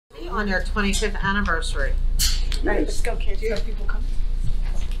on their 25th anniversary. All right, let's go, kids. So people come.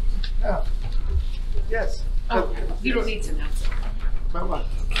 Yeah. Yes. Oh, you don't need to know. But what?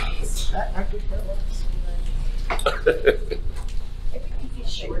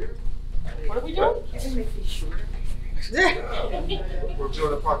 Shorter. What are we doing? Can we make these shorter? We're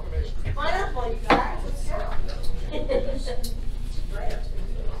doing a proclamation. Come on up, all you guys. Let's go.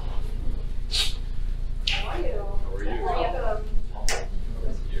 How are you? How are you? Welcome.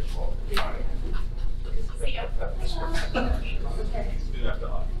 See you. Didn't have to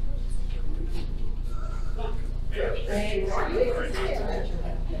hug. Hey, how are you?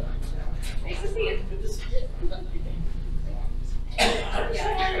 Nice to see you. I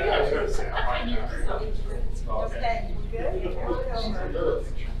was going to say, I'm fine now. Okay, you good? Come on over.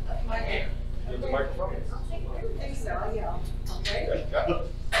 The microphone? I think so, yeah. Okay.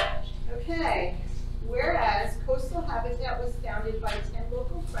 Okay. Whereas Coastal Habitat was founded by 10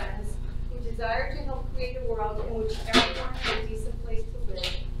 local friends who desire to help create a world in which everyone has a decent place to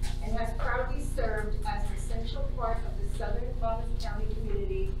live and has proudly served as an essential part of the Southern Monmouth County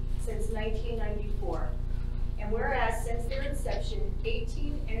community since 1994. And whereas since their inception,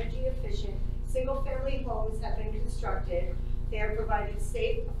 18 energy-efficient single-family homes have been constructed, they have provided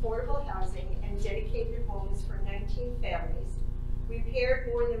safe, affordable housing and dedicated homes for 19 families, repaired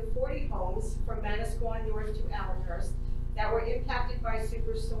more than 40 homes from Manasquan North to Allenhurst that were impacted by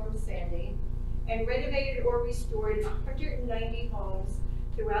Superstorm Sandy, and renovated or restored 190 homes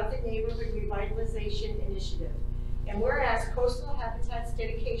throughout the Neighborhood Revitalization Initiative. And whereas Coastal Habitat's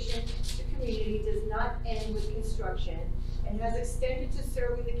dedication to community does not end with construction and has extended to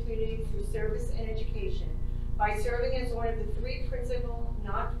serving the community through service and education by serving as one of the 3 principal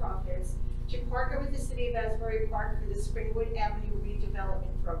nonprofits to partner with the City of Asbury Park for the Springwood Avenue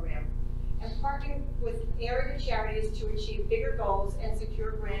redevelopment program, and partnering with area charities to achieve bigger goals and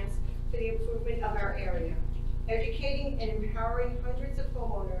secure grants for the improvement of our area, educating and empowering hundreds of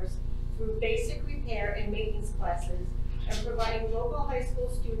homeowners through basic repair and maintenance classes, and providing local high school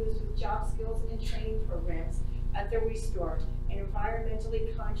students with job skills and training programs at the Restore, an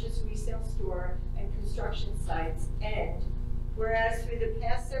environmentally conscious resale store and construction sites. And whereas through the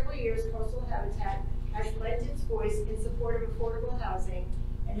past several years, Coastal Habitat has lent its voice in support of affordable housing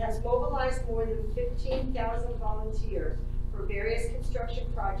and has mobilized more than 15,000 volunteers for various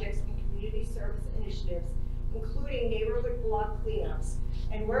construction projects and community service initiatives, including neighborhood block cleanups.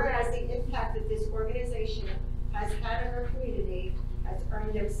 And whereas the impact that this organization has had on our community has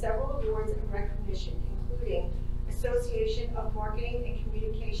earned them several awards and recognition, including Association of Marketing and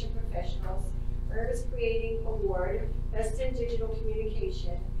Communication Professionals, Ernest Creating Award, Best in Digital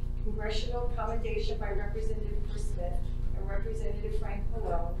Communication, Congressional Commendation by Representative Chris Smith and Representative Frank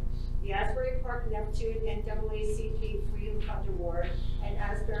Malone, the Asbury Park Neptune NAACP Freedom Fund Award, and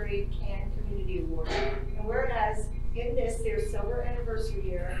Asbury Can Community Award. And whereas in this, their silver anniversary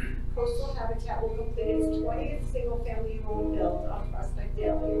year, Coastal Habitat will complete its 20th single-family home built on Prospect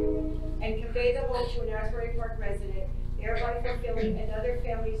Avenue and convey the home to an Asbury Park resident, thereby fulfilling another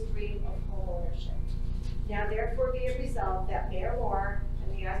family's dream of home ownership. Now therefore be it resolved that Mayor Moore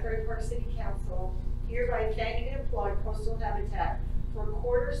and the Asbury Park City Council hereby thank and applaud Coastal Habitat for a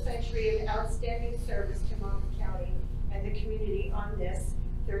quarter-century of outstanding service to Monmouth County and the community on this,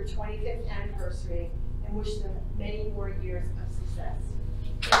 their 25th anniversary, and wish them many more years of success.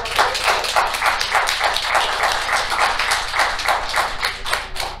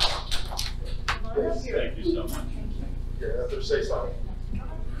 Thank you so much. Yeah, Heather, say something.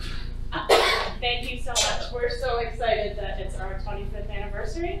 Thank you so much. We're so excited that it's our 25th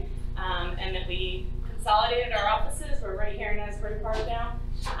anniversary and that we consolidated our offices. We're right here in Asbury Park now.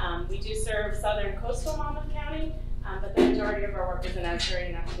 We do serve southern coastal Monmouth County, but the majority of our work is in Asbury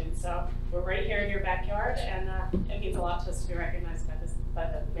and Neptune. So we're right here in your backyard, and it means a lot to us to be recognized by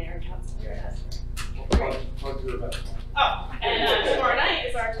the mayor and council here at Asbury. Oh, and tomorrow night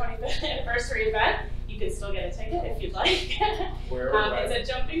is our 25th anniversary event. You can still get a ticket if you'd like. It's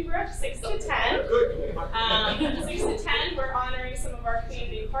a jumping brook, 6 to 10. 6 to 10, we're honoring some of our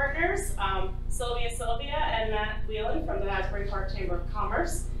community partners, Sylvia and Matt Whelan from the Asbury Park Chamber of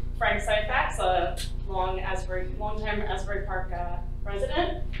Commerce, Frank Syfax, a long-time Asbury Park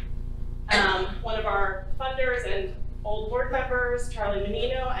resident, one of our funders and old board members, Charlie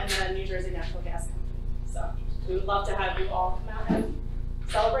Menino, and the New Jersey Natural Gas Company. So we would love to have you all come out and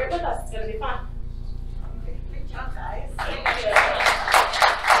celebrate with us. It's going to be fun. Great job, guys. Thank you.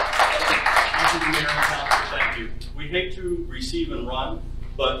 Thank you. We hate to receive and run,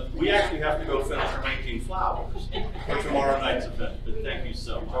 but we actually have to go finish making flowers for tomorrow night's event. But thank you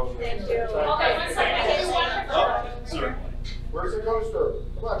so much. Thank you. Okay, one second. Oh, certainly. Where's the coaster?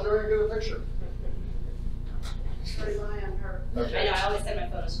 Come on, Joanne, get a picture. Rely on her. I know, I always send my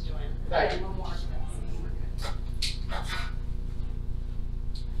photos to Joanne. Thank you. One more.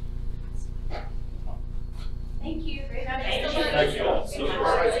 Thank you. Great night. Thank you all so much. See you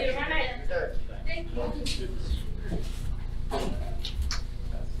tomorrow night. Okay. Thank you.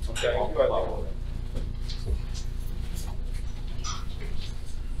 Okay, I'll go ahead.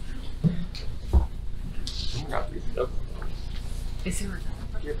 Is there another?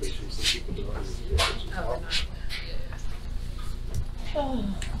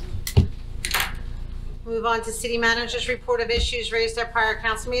 Move on to city manager's report of issues raised at prior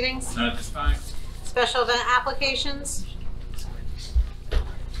council meetings. Not at this time. Special event applications.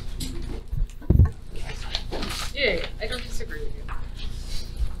 Yeah, I don't disagree with you.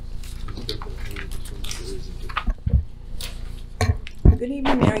 Good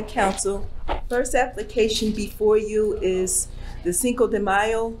evening, Mayor and Council. First application before you is the Cinco de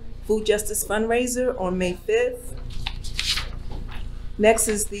Mayo Food Justice Fundraiser on May 5th. Next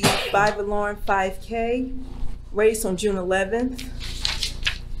is the 5 Alarm 5K race on June 11th.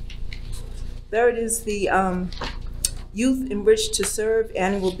 Third is the Youth Enriched to Serve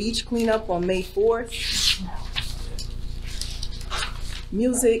Annual Beach Cleanup on May 4th.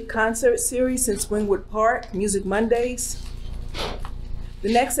 Music concert series in Springwood Park, Music Mondays.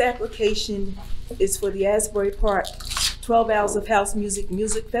 The next application is for the Asbury Park 12 Hours of House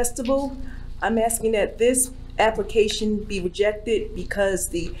Music Festival. I'm asking that this application be rejected because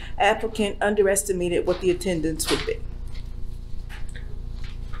the applicant underestimated what the attendance would be.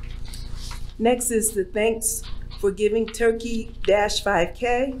 Next is the Thanks for Giving Turkey Dash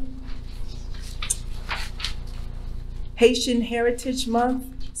 5K. Haitian Heritage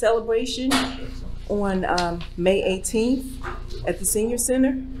Month celebration on May 18th at the Senior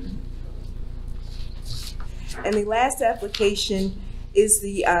Center. And the last application is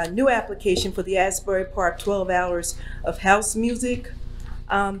the new application for the Asbury Park 12 Hours of House Music.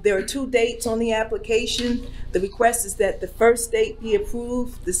 There are 2 dates on the application. The request is that the first date be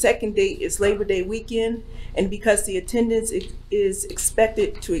approved. The second date is Labor Day weekend. And because the attendance is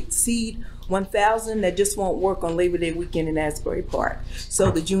expected to exceed 1,000, that just won't work on Labor Day weekend in Asbury Park.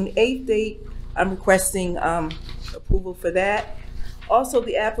 So the June 8th date, I'm requesting approval for that. Also,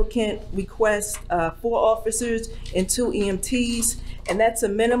 the applicant requests 4 officers and 2 EMTs, and that's a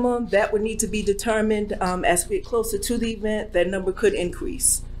minimum. That would need to be determined as we get closer to the event. That number could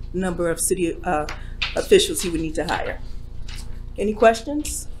increase, the number of city officials he would need to hire. Any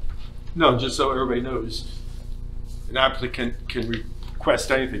questions? No, just so everybody knows, an applicant can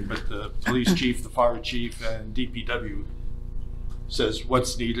request anything, but the police chief, the fire chief, and DPW says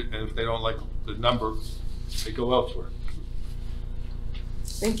what's needed, and if they don't like the number, they go elsewhere.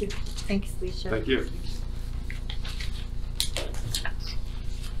 Thank you. Thanks, Lisa. Thank you.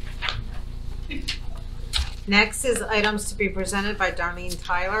 Next is items to be presented by Darlene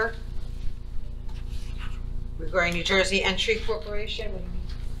Tyler regarding New Jersey Entry Corporation.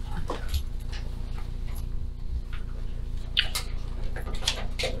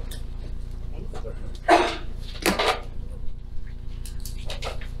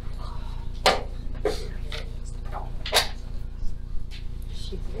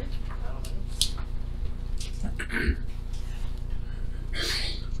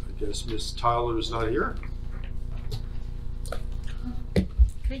 I guess Ms. Tyler is not here.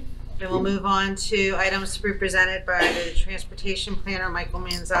 Okay. Then we'll move on to items to be presented by the Transportation Planner, Michael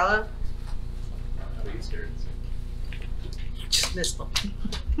Manzella. Just missed them.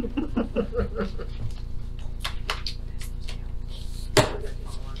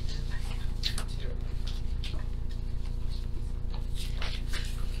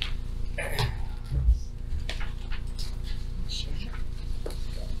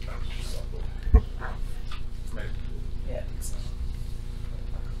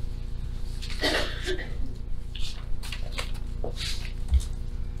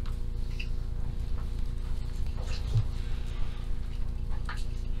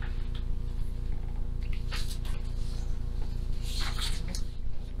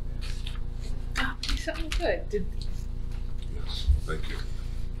 Something good. Yes, thank you.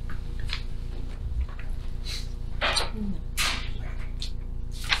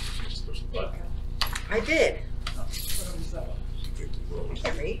 I did.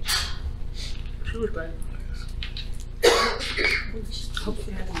 Can't read.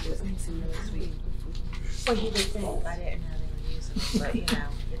 Hopefully I didn't do it missing this week. Well, you would think. I didn't know they were using it, but you know,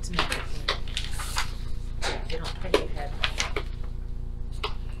 it's not. You don't think you had.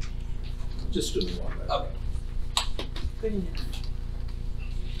 Just do the one. Okay. Good enough.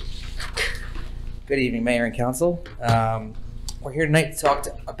 Good evening, Mayor and Council. We're here tonight to talk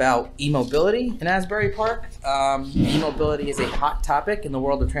about e-mobility in Asbury Park. E-mobility is a hot topic in the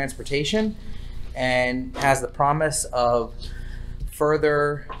world of transportation and has the promise of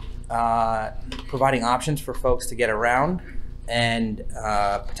further providing options for folks to get around and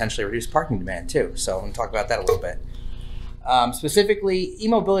potentially reduce parking demand too. So I'm going to talk about that a little bit. Specifically,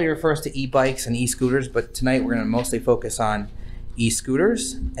 e-mobility refers to e-bikes and e-scooters, but tonight we're going to mostly focus on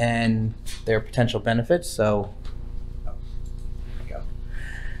e-scooters and their potential benefits. So,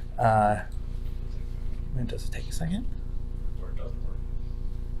 does it take a second?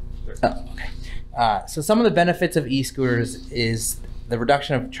 Oh, okay. So some of the benefits of e-scooters is the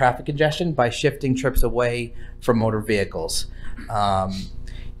reduction of traffic congestion by shifting trips away from motor vehicles.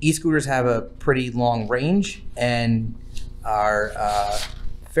 E-scooters have a pretty long range and are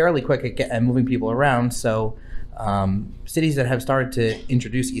fairly quick at moving people around. So cities that have started to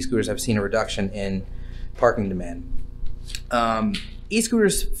introduce e-scooters have seen a reduction in parking demand.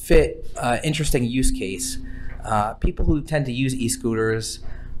 E-scooters fit interesting use case. People who tend to use e-scooters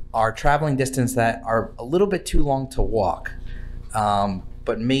are traveling distance that are a little bit too long to walk,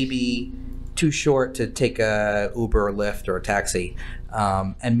 but maybe too short to take a Uber or Lyft or a taxi,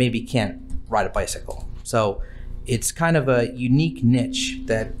 and maybe can't ride a bicycle. So it's kind of a unique niche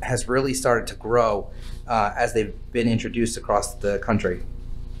that has really started to grow as they've been introduced across the country.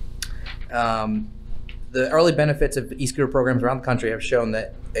 The early benefits of e-scooter programs around the country have shown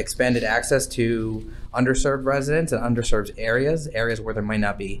that expanded access to underserved residents and underserved areas where there might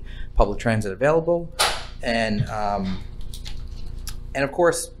not be public transit available, and of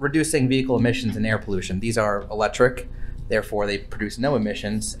course, reducing vehicle emissions and air pollution. These are electric, therefore they produce no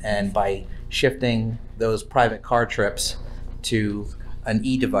emissions, and by shifting those private car trips to an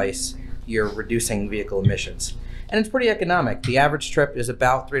e-device, you're reducing vehicle emissions. And it's pretty economic. The average trip is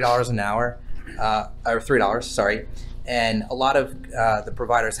about $3 an hour, or $3, sorry, and a lot of the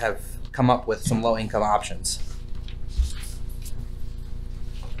providers have come up with some low-income options.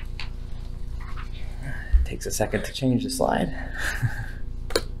 Takes a second to change the slide.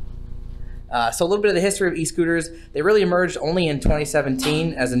 So a little bit of the history of e-scooters. They really emerged only in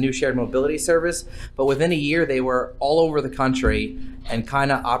 2017 as a new shared mobility service, but within a year they were all over the country and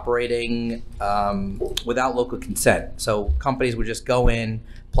kind of operating without local consent. So companies would just go in,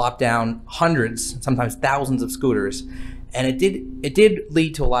 plop down hundreds, sometimes thousands of scooters, and it did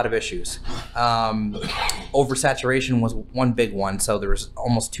lead to a lot of issues. Oversaturation was one big one, so there was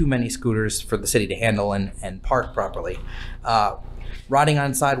almost too many scooters for the city to handle and park properly. Riding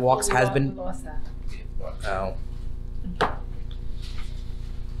on sidewalks has been. Oh.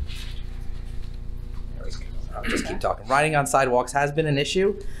 I'll just keep talking. Riding on sidewalks has been an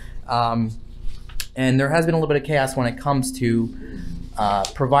issue, and there has been a little bit of chaos when it comes to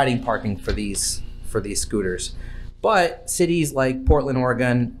providing parking for these scooters. But cities like Portland,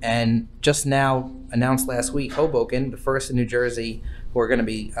 Oregon, and just now announced last week, Hoboken, the first in New Jersey, who are going to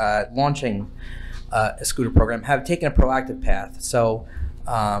be launching a scooter program, have taken a proactive path. So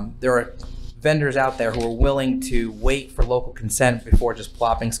there are vendors out there who are willing to wait for local consent before just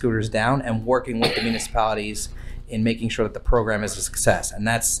plopping scooters down and working with the municipalities in making sure that the program is a success. And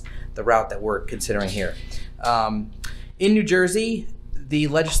that's the route that we're considering here. In New Jersey, the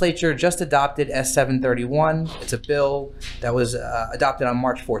legislature just adopted S731. It's a bill that was adopted on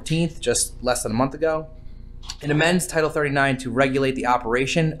March 14th, just less than a month ago. It amends Title 39 to regulate the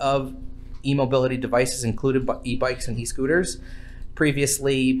operation of e-mobility devices, included e-bikes and e-scooters.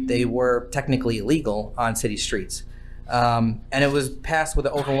 Previously, they were technically illegal on city streets. And it was passed with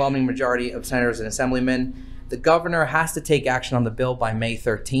an overwhelming majority of senators and assemblymen. The governor has to take action on the bill by May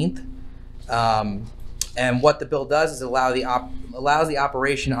 13th. And what the bill does is allows the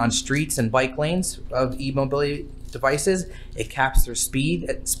operation on streets and bike lanes of e-mobility devices. It caps their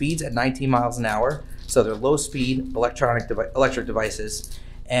speeds at 19 miles an hour. So they're low-speed electric devices.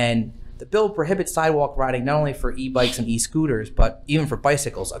 And the bill prohibits sidewalk riding not only for e-bikes and e-scooters, but even for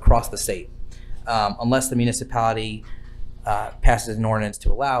bicycles across the state, unless the municipality passes an ordinance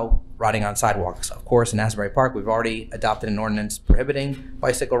to allow riding on sidewalks. Of course, in Asbury Park, we've already adopted an ordinance prohibiting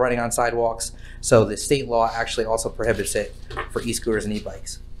bicycle riding on sidewalks, so the state law actually also prohibits it for e-scooters and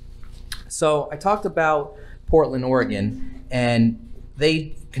e-bikes. So I talked about Portland, Oregon, and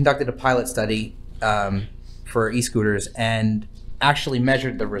they conducted a pilot study for e-scooters and actually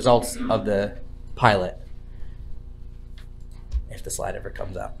measured the results of the pilot, if the slide ever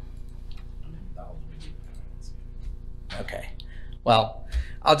comes up. Okay, well,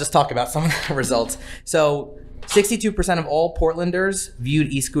 I'll just talk about some of the results. So 62% of all Portlanders viewed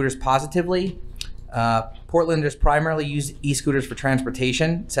e-scooters positively. Portlanders primarily use e-scooters for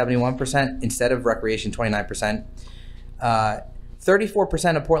transportation, 71%, instead of recreation, 29%.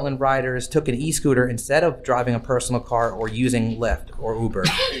 34% of Portland riders took an e-scooter instead of driving a personal car or using Lyft or Uber.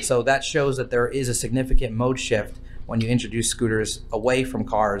 So that shows that there is a significant mode shift when you introduce scooters away from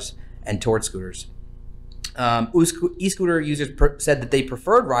cars and towards scooters. E-scooter users said that they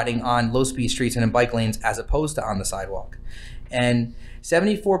preferred riding on low-speed streets and in bike lanes as opposed to on the sidewalk. And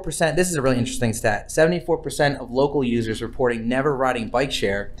 74%, this is a really interesting stat, 74% of local users reporting never riding bike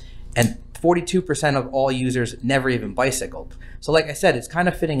share, and 42% of all users never even bicycled. So like I said, it's kind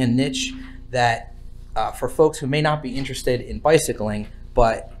of fitting a niche that for folks who may not be interested in bicycling,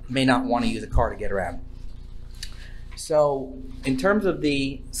 but may not want to use a car to get around. So in terms of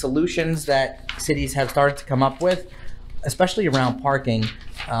the solutions that cities have started to come up with, especially around parking,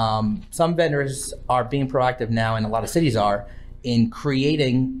 some vendors are being proactive now, and a lot of cities are, in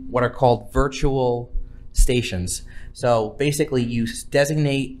creating what are called virtual stations. So basically you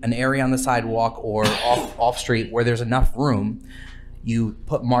designate an area on the sidewalk or off street where there's enough room. You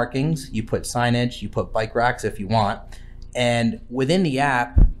put markings, you put signage, you put bike racks if you want. And within the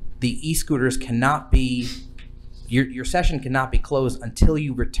app, the e-scooters cannot be, your session cannot be closed until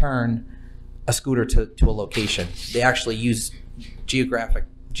you return a scooter to a location. They actually use geographic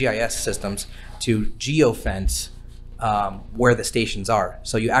GIS systems to geofence where the stations are.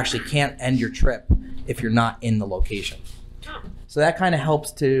 So you actually can't end your trip if you're not in the location. So that kind of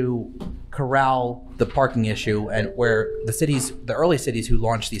helps to corral the parking issue, and where the early cities who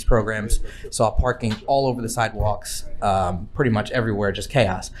launched these programs saw parking all over the sidewalks, pretty much everywhere, just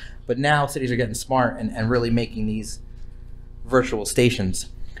chaos. But now cities are getting smart and really making these virtual stations.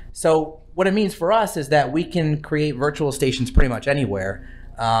 So what it means for us is that we can create virtual stations pretty much anywhere.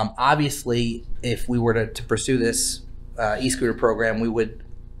 Obviously, if we were to pursue this e-scooter program, we would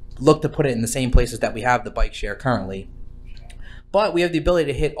look to put it in the same places that we have the bike share currently. But we have the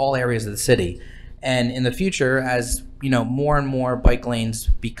ability to hit all areas of the city. And in the future, as more and more bike lanes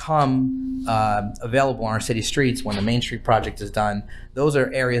become available on our city streets, when the Main Street project is done, those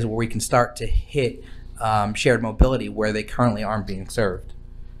are areas where we can start to hit shared mobility where they currently aren't being served.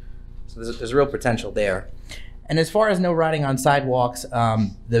 So there's real potential there. And as far as no riding on sidewalks,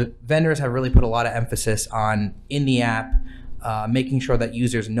 the vendors have really put a lot of emphasis on, in the app, making sure that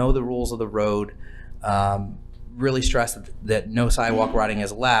users know the rules of the road, really stress that no sidewalk riding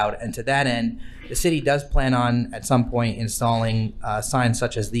is allowed. And to that end, the city does plan on, at some point, installing signs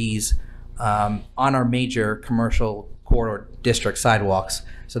such as these on our major commercial corridor district sidewalks,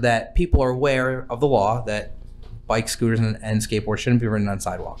 so that people are aware of the law that bikes, scooters, and skateboards shouldn't be ridden on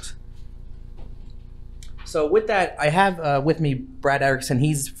sidewalks. So with that, I have with me Brad Erickson.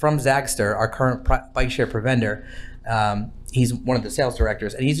 He's from Zagster, our current bike share vendor. He's one of the sales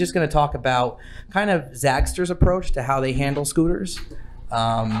directors, and he's just going to talk about kind of Zagster's approach to how they handle scooters.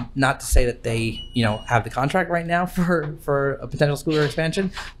 Not to say that they, have the contract right now for a potential scooter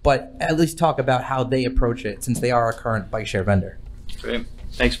expansion, but at least talk about how they approach it, since they are our current bike share vendor. Great.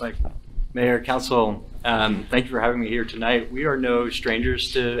 Thanks, Mike. Mayor, Council, thank you for having me here tonight. We are no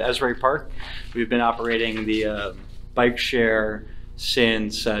strangers to Asbury Park. We've been operating the bike share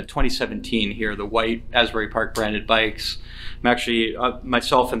since 2017 here, the white Asbury Park branded bikes. I'm actually,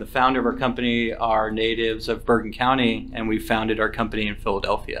 myself and the founder of our company are natives of Bergen County, and we founded our company in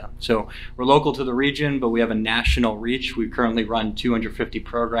Philadelphia. So we're local to the region, but we have a national reach. We currently run 250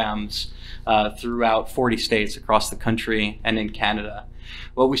 programs throughout 40 states across the country and in Canada.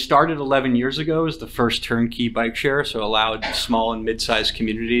 What we started 11 years ago is the first turnkey bike share, so allowed small and mid-sized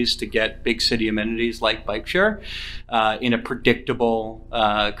communities to get big city amenities like bike share in a predictable,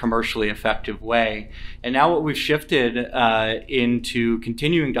 commercially effective way. And now what we've shifted into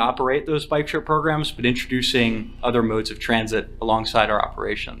continuing to operate those bike share programs, but introducing other modes of transit alongside our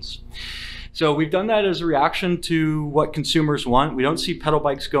operations. So we've done that as a reaction to what consumers want. We don't see pedal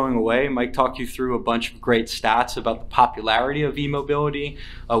bikes going away. Mike talked you through a bunch of great stats about the popularity of e-mobility.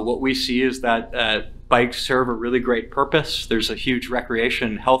 What we see is that bikes serve a really great purpose. There's a huge recreation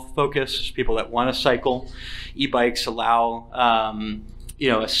and health focus. There's people that want to cycle. E-bikes allow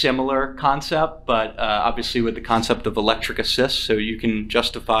a similar concept, but obviously with the concept of electric assist, so you can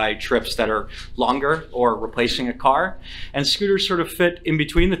justify trips that are longer or replacing a car. And scooters sort of fit in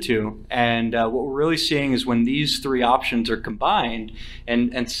between the two. And what we're really seeing is when these three options are combined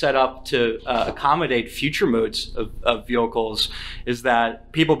and set up to accommodate future modes of vehicles, is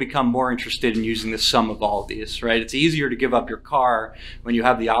that people become more interested in using the sum of all of these, right? It's easier to give up your car when you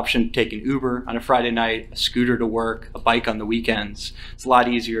have the option to take an Uber on a Friday night, a scooter to work, a bike on the weekends. It's a lot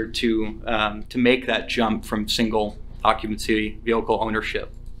easier to make that jump from single occupancy vehicle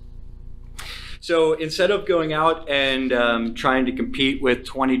ownership. So instead of going out and trying to compete with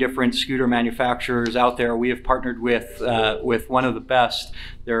 20 different scooter manufacturers out there, we have partnered with one of the best.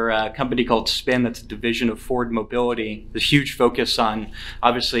 They're a company called Spin, that's a division of Ford Mobility. There's huge focus on,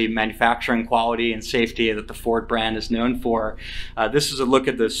 obviously, manufacturing quality and safety that the Ford brand is known for. This is a look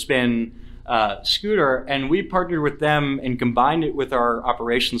at the Spin scooter, and we partnered with them and combined it with our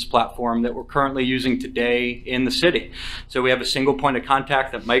operations platform that we're currently using today in the city. So we have a single point of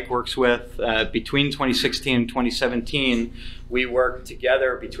contact that Mike works with. Between 2016 and 2017, we worked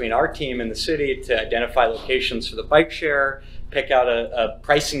together between our team and the city to identify locations for the bike share, pick out a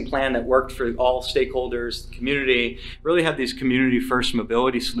pricing plan that worked for all stakeholders, the community, really had these community first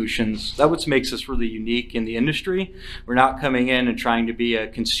mobility solutions. That's what makes us really unique in the industry. We're not coming in and trying to be a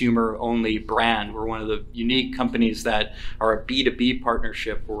consumer only brand. We're one of the unique companies that are a B2B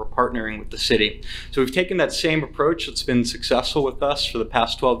partnership where we're partnering with the city. So we've taken that same approach that's been successful with us for the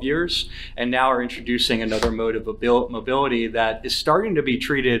past 12 years, and now are introducing another mode of mobility that is starting to be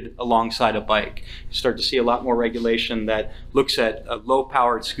treated alongside a bike. You start to see a lot more regulation that looks at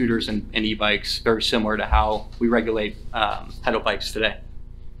low-powered scooters and e-bikes, very similar to how we regulate pedal bikes today.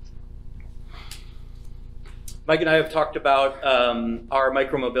 Mike and I have talked about our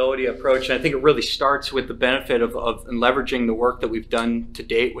micromobility approach, and I think it really starts with the benefit of leveraging the work that we've done to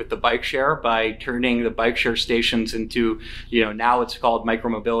date with the bike share by turning the bike share stations into, now it's called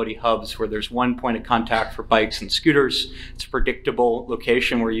micromobility hubs, where there's one point of contact for bikes and scooters. It's a predictable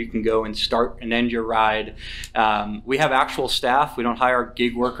location where you can go and start and end your ride. We have actual staff. We don't hire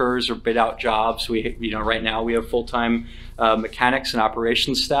gig workers or bid out jobs. Right now we have full-time mechanics and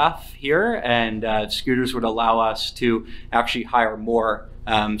operations staff here, and scooters would allow us to actually hire more.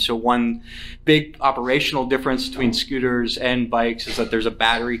 So one big operational difference between scooters and bikes is that there's a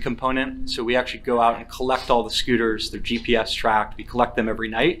battery component. So we actually go out and collect all the scooters. They're GPS tracked. We collect them every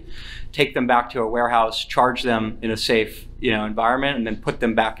night, take them back to a warehouse, charge them in a safe environment, and then put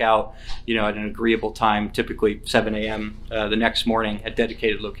them back out at an agreeable time, typically 7 a.m. The next morning at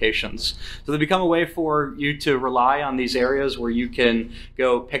dedicated locations. So they become a way for you to rely on these areas where you can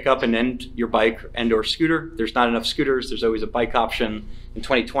go pick up and end your bike and or scooter. There's not enough scooters, there's always a bike option. In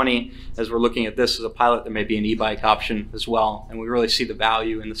 2020, as we're looking at this as a pilot, there may be an e-bike option as well, and we really see the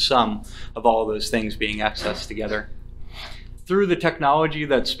value in the sum of all of those things being accessed together. Through the technology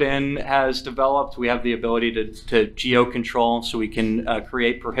that Spin has developed, we have the ability to geo-control, so we can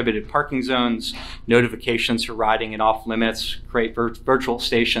create prohibited parking zones, notifications for riding and off limits, create virtual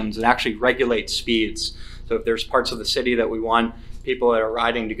stations, and actually regulate speeds. So if there's parts of the city that we want people that are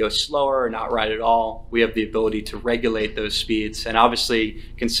riding to go slower or not ride at all, we have the ability to regulate those speeds, and obviously,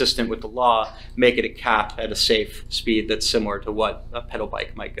 consistent with the law, make it a cap at a safe speed that's similar to what a pedal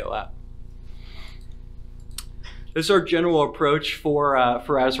bike might go at. This is our general approach for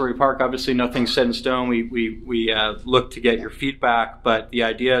Asbury Park. Obviously, nothing's set in stone. We look to get your feedback, but the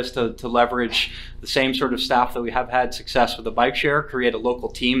idea is to leverage the same sort of staff that we have had success with the bike share, create a local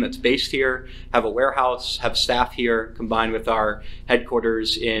team that's based here, have a warehouse, have staff here, combined with our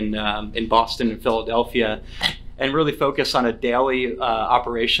headquarters in Boston and Philadelphia, and really focus on a daily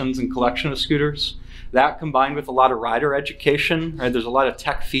operations and collection of scooters. That combined with a lot of rider education, right? There's a lot of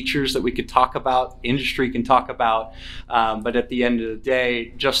tech features that we could talk about, industry can talk about, but at the end of the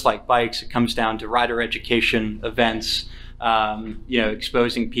day, just like bikes, it comes down to rider education, events,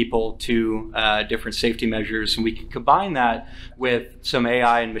 exposing people to different safety measures. And we can combine that with some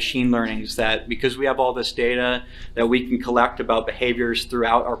AI and machine learnings that, because we have all this data that we can collect about behaviors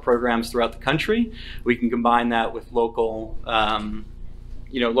throughout our programs throughout the country, we can combine that with local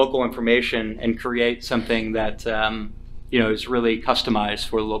local information and create something that is really customized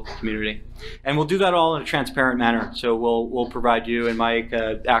for the local community. And we'll do that all in a transparent manner. So we'll provide you and Mike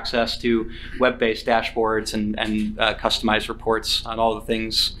access to web-based dashboards and customized reports on all the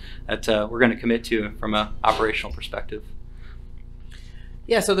things that we're going to commit to from an operational perspective.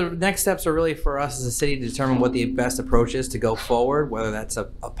 Yeah, so the next steps are really for us as a city to determine what the best approach is to go forward, whether that's a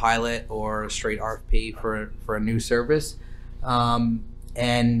pilot or a straight RFP for a new service.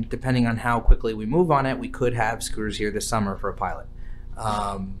 And depending on how quickly we move on it, we could have scooters here this summer for a pilot.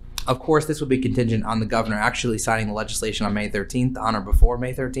 Of course, this would be contingent on the governor actually signing the legislation on May 13th, on or before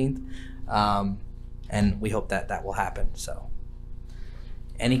May 13th. And we hope that will happen. So,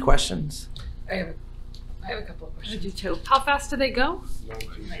 any questions? I have a couple of questions. I do too. How fast do they go?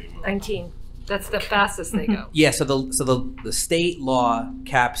 19. That's the fastest they go. Yeah, so the state law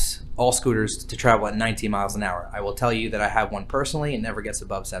caps all scooters to travel at 19 miles an hour. I will tell you that I have one personally. It never gets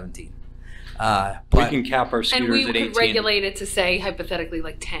above 17. We can cap our scooters at 18. And we at could regulate it to say, hypothetically,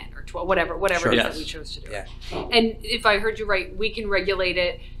 like 10 or 12, whatever Sure. it is Yes. that we chose to do. Yeah. And if I heard you right, we can regulate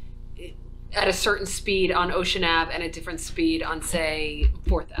it at a certain speed on Ocean Ave and a different speed on, say,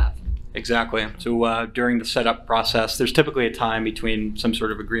 4th Ave. Exactly. So during the setup process, there's typically a time between some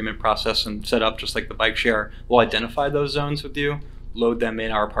sort of agreement process and setup, just like the bike share. We'll identify those zones with you, load them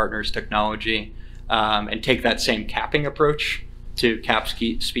in our partner's technology, and take that same capping approach to cap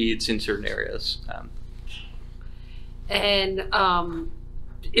speeds in certain areas. And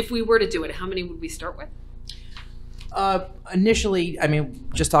if we were to do it, how many would we start with? Initially, I mean,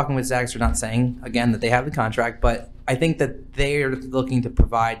 just talking with Zags, they're not saying, again, that they have the contract, but I think that they're looking to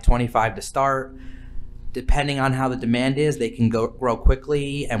provide 25 to start. Depending on how the demand is, they can grow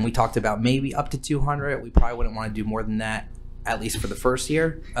quickly, and we talked about maybe up to 200. We probably wouldn't want to do more than that, at least for the first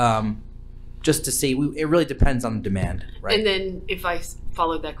year, just to see. It really depends on the demand, right? And then, if I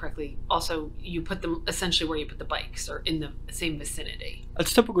followed that correctly, also you put them essentially where you put the bikes, or in the same vicinity.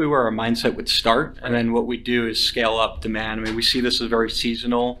 That's typically where our mindset would start, and then what we do is scale up demand. I mean, we see this as very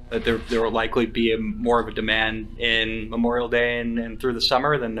seasonal, that there will likely be more of a demand in Memorial Day and through the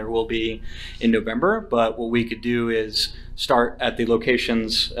summer than there will be in November. But what we could do is start at the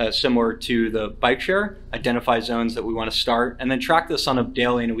locations similar to the bike share, identify zones that we want to start, and then track this on a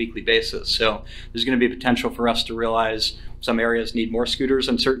daily and a weekly basis. So there's going to be potential for us to realize some areas need more scooters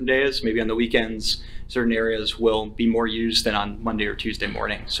on certain days. Maybe on the weekends, certain areas will be more used than on Monday or Tuesday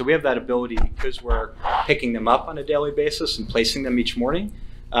morning. So we have that ability, because we're picking them up on a daily basis and placing them each morning.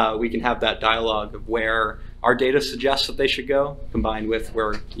 We can have that dialogue of where our data suggests that they should go, combined with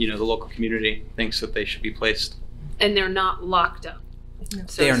where the local community thinks that they should be placed. And they're not locked up.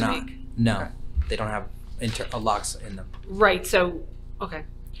 So they are to not. speak. No, Okay. they don't have locks in them. Right. So, okay.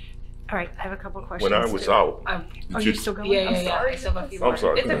 All right, I have a couple of questions. When I was out, Are you still going? Yeah, I'm yeah, yeah. sorry. I still have a few I'm more.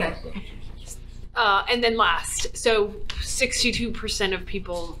 sorry. It's okay. And then last, so 62% of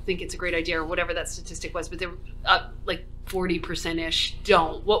people think it's a great idea, or whatever that statistic was, but there like 40%-ish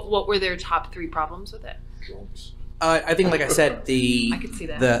don't. What were their top 3 problems with it? I think, like I said, I could see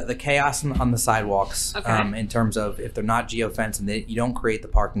that. the chaos on the sidewalks, Okay. in terms of if they're not geofenced and you don't create the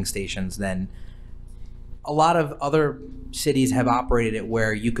parking stations, then a lot of other cities have operated it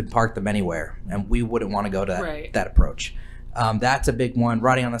where you could park them anywhere, and we wouldn't want to go to that approach. That's a big one.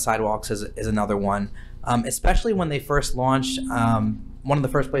 Riding on the sidewalks is another one, especially when they first launched. One of the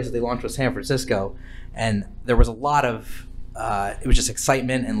first places they launched was San Francisco, and there was a lot of it was just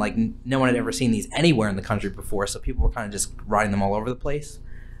excitement, and like no one had ever seen these anywhere in the country before, so people were kind of just riding them all over the place.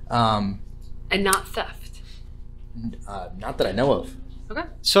 And not theft. Not that I know of. Okay.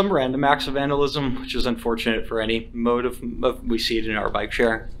 Some random acts of vandalism, which is unfortunate for any mode of we see it in our bike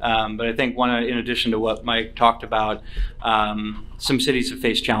share. But I think in addition to what Mike talked about, some cities have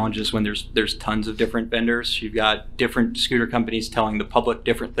faced challenges when there's tons of different vendors. You've got different scooter companies telling the public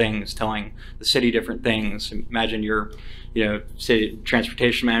different things, telling the city different things. Imagine you're city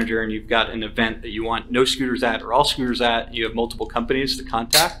transportation manager, and you've got an event that you want no scooters at or all scooters at. You have multiple companies to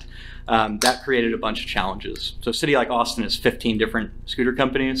contact. That created a bunch of challenges. So a city like Austin has 15 different scooter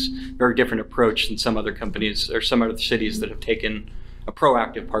companies, very different approach than some other companies or some other cities that have taken a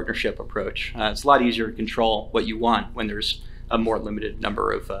proactive partnership approach. It's a lot easier to control what you want when there's a more limited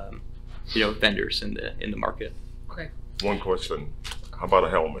number of vendors in the market. Okay. One question: how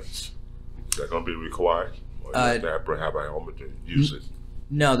about helmets? Is that going to be required? Or you have to have a helmet to use it?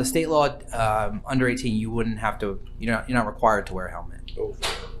 No, the state law, under 18, you wouldn't have to. You're not required to wear a helmet.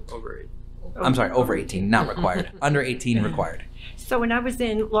 Over 8. I'm sorry, over 18, not required. Under 18, required. So when I was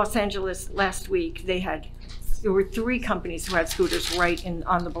in Los Angeles last week, there were 3 companies who had scooters right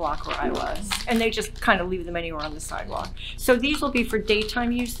on the block where I was, and they just kind of leave them anywhere on the sidewalk. So these will be for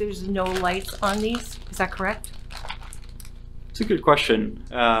daytime use. There's no lights on these. Is that correct? It's a good question.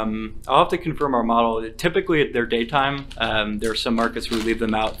 I'll have to confirm our model. Typically, they're daytime. There are some markets where we leave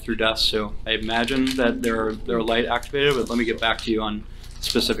them out through dusk, so I imagine that they're light activated. But let me get back to you on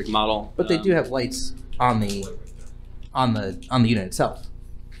specific model. But they do have lights on the unit itself,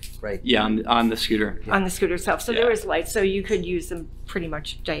 right? Yeah, on the scooter. On the scooter itself. So Yeah. there is lights, so you could use them pretty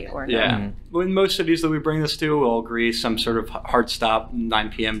much day or night. Yeah. In most cities that we bring this to, we'll agree some sort of hard stop,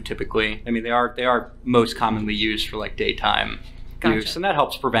 9 p.m. typically. I mean, they are most commonly used for like daytime use, and that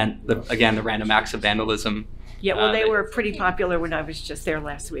helps prevent the random acts of vandalism. Yeah, well, they were pretty popular when I was just there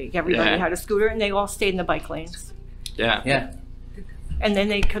last week. Everybody had a scooter, and they all stayed in the bike lanes. Yeah. Yeah. And then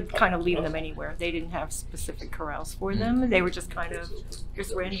they could kind of leave them anywhere. They didn't have specific corrals for them. They were just kind of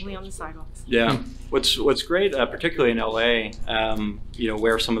just randomly on the sidewalks. Yeah, what's great, particularly in LA, you know,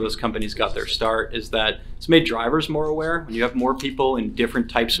 where some of those companies got their start, is that it's made drivers more aware. When you have more people in different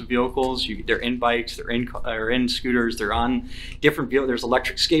types of vehicles, they're in bikes, they're in scooters, they're on different vehicles. There's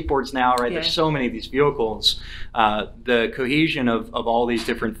electric skateboards now, right? Yeah. There's so many of these vehicles. The cohesion of all these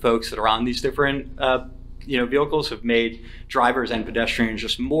different folks that are on these different you know, vehicles have made drivers and pedestrians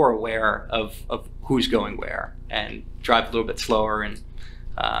just more aware of who's going where and drive a little bit slower and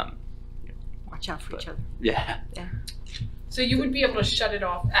Watch out for each other. yeah. So you would be able to shut it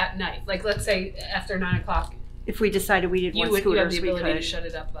off at night, like let's say after 9 o'clock. If we decided we didn't You want would you have the scooters, we ability to could. shut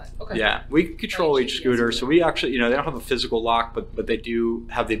it up, but okay. Yeah, we control each scooter, so we actually, you know, they don't have a physical lock, but they do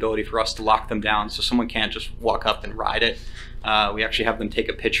have the ability for us to lock them down, so someone can't just walk up and ride it. We actually have them take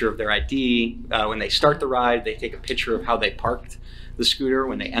a picture of their ID when they start the ride. They take a picture of how they parked the scooter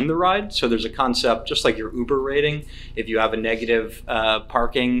when they end the ride. So there's a concept, just like your Uber rating. If you have a negative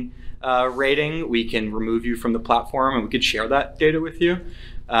parking rating, we can remove you from the platform, and we could share that data with you.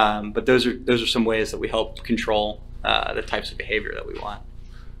 But those are some ways that we help control the types of behavior that we want.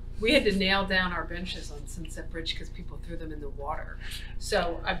 We had to nail down our benches on Sunset Bridge because people threw them in the water.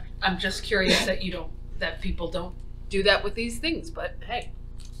 So I'm just curious that people don't do that with these things, but hey,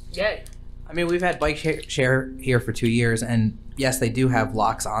 yay. I mean, we've had bike share here for 2 years, and yes, they do have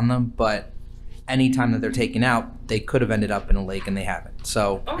locks on them, but anytime that they're taken out, they could have ended up in a lake, and they haven't.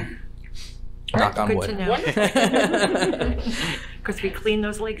 So, knock on wood. Good to know. Because we clean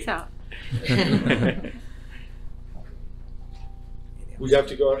those lakes out. We have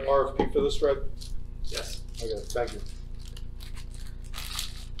to go on RFP for this, Fred? Yes. Okay, thank you.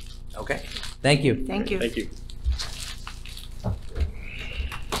 Okay. Thank you. Thank you. Thank you.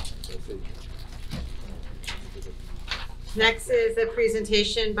 Next is a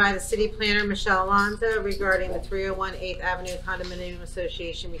presentation by the city planner, Michelle Alonso, regarding the 301 8th Avenue Condominium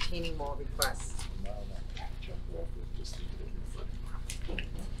Association retaining wall request.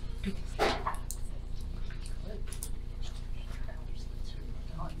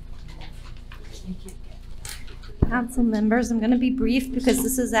 Council members, I'm going to be brief because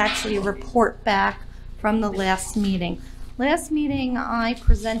this is actually a report back from the last meeting. Last meeting, I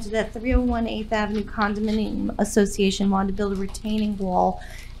presented that 301 8th Avenue Condominium Association wanted to build a retaining wall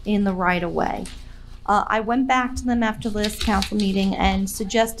in the right-of-way. I went back to them after the last council meeting and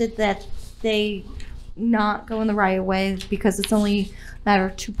suggested that they not go in the right-of-way because it's only a matter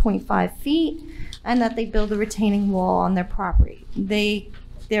of 2.5 feet, and that they build a retaining wall on their property.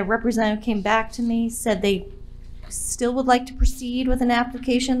 Their representative came back to me, said they still would like to proceed with an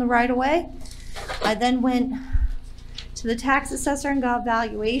application in the right-of-way. I then went to the tax assessor and got a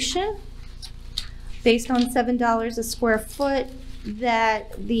valuation based on $7 a square foot,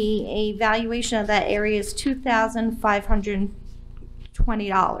 that a valuation of that area is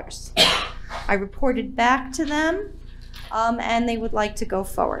 $2,520. I reported back to them, and they would like to go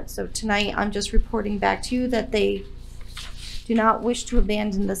forward. So tonight I'm just reporting back to you that they do not wish to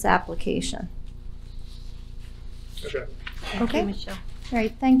abandon this application. Okay, Okay? you, Michelle. All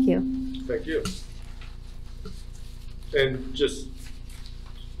right, thank you. thank you. And just,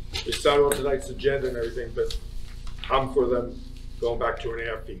 it's not on tonight's agenda and everything, but I'm for them going back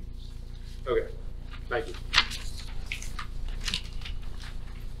 2.5 feet. Okay, thank you.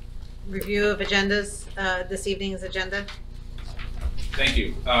 Review of agendas, this evening's agenda. Thank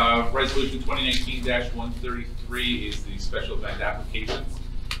you. Resolution 2019-133 is the special event applications.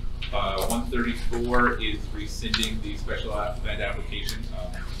 134 is rescinding the special event application.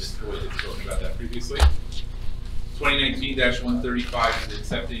 Ms. Boyd had spoken about that previously. 2019-135 is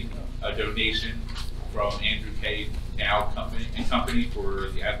accepting a donation from Andrew K. Now Company for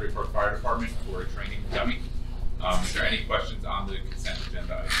the Asbury Park Fire Department for a training dummy. Is there any questions on the consent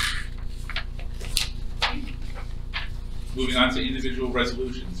agenda item? Moving on to individual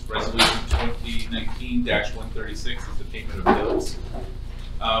resolutions. Resolution 2019-136 is the payment of bills.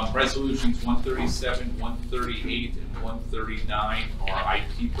 Resolutions 137, 138, and 139 are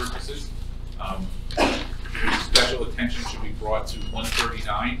IT purchases. Special attention should be brought to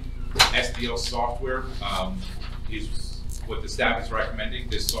 139. SDL software is what the staff is recommending.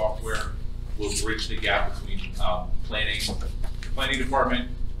 This software will bridge the gap between the planning department,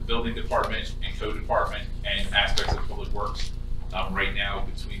 the building department, and code department, and aspects of public works. Right now,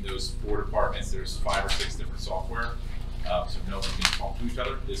 between those 4 departments, there's 5 or 6 different software, so no one can talk to each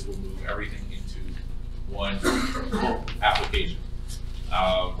other. This will move everything into one application.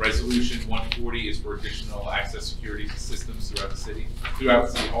 Resolution 140 is for additional access security systems throughout City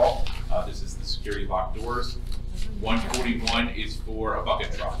Hall. This is the security locked doors. 141 is for a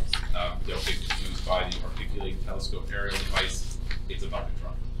bucket truck. Don't get confused by the articulated telescope aerial device. It's a bucket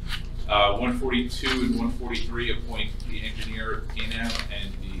truck. 142 and 143 appoint the engineer P&M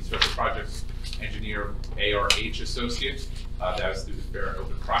and the special projects engineer ARH associate. That is through the fair and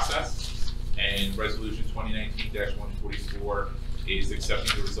open process. And resolution 2019-144 is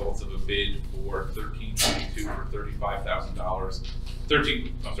accepting the results of a bid for 1322 for $35,000.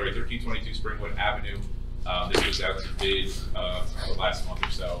 1322 Springwood Avenue. This was out to bid the last month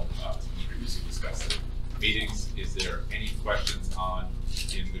or so, as we previously discussed in meetings. Is there any questions on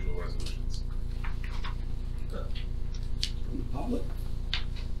the individual resolutions? From the public?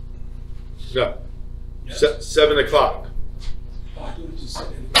 No. 7 o'clock.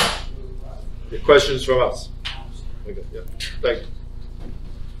 The questions from us. Okay, yeah. Thank you.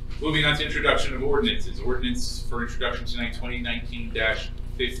 Moving on to introduction of ordinances. Ordinance for introduction tonight,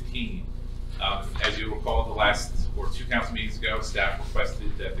 2019-15. As you recall, the last or 2 council meetings ago, staff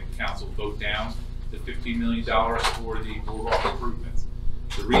requested that the council vote down the $15 million for the boardwalk improvements.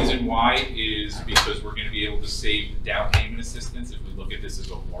 The reason why is because we're going to be able to save the down payment assistance if we look at this as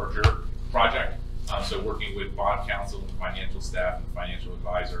a larger project. So working with bond counsel and financial staff and financial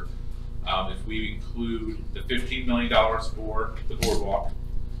advisor, if we include the $15 million for the boardwalk,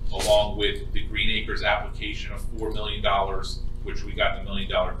 along with the Green Acres application of $4 million, which we got the $1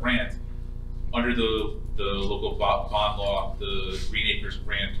 million grant, under the local bond law, the Green Acres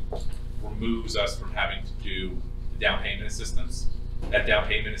grant removes us from having to do the down payment assistance. That down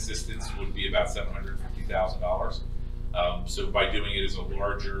payment assistance would be about $750,000. So by doing it as a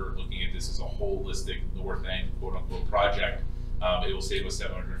larger, looking at this as a holistic north end quote unquote project, it will save us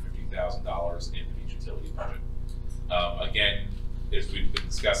 $750,000 in the beach utility budget. Again, as we've been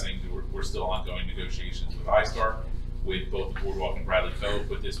discussing, we're still ongoing negotiations with iStar, with both the Boardwalk and Bradley Cove,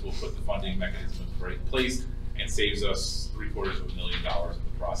 but this will put the funding mechanism in place and saves us $750,000 in the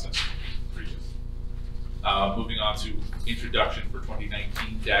process. Moving on to introduction for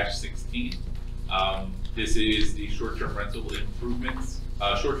 2019-16. This is the short-term rental improvements.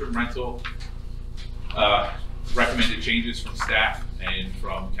 Short-term rental recommended changes from staff and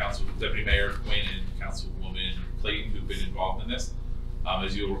from Deputy Mayor Quinn and Councilwoman Clayton, who've been involved in this.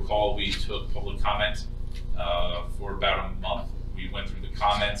 As you'll recall, we took public comment for about a month. We went through the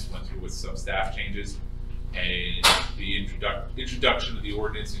comments, went through with some staff changes, and the introduction of the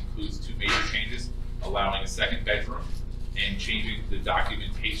ordinance includes 2 major changes, allowing a 2nd bedroom and changing the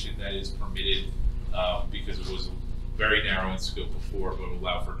documentation that is permitted because it was very narrow in scope before, but will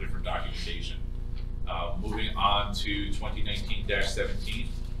allow for different documentation. Moving on to 2019-17,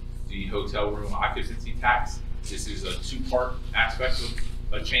 the hotel room occupancy tax. This is a 2-part aspect of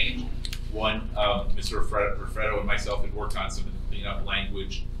a change. One, Mr. Raffredo and myself had worked on some of the cleanup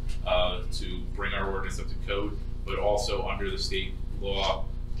language to bring our ordinance up to code, but also under the state law,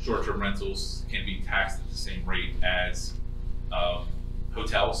 short-term rentals can be taxed at the same rate as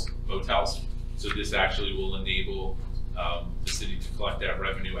hotels, motels. So this actually will enable the city to collect that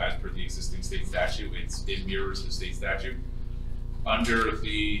revenue as per the existing state statute. It mirrors the state statute. Under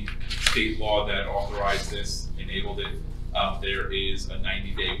the state law that authorized this, enabled it, there is a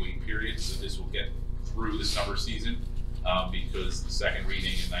 90-day wait period. So this will get through the summer season because the 2nd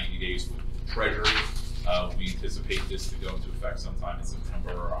reading in 90 days with the Treasury. We anticipate this to go into effect sometime in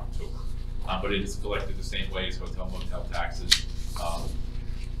September or October. But it is collected the same way as hotel motel taxes.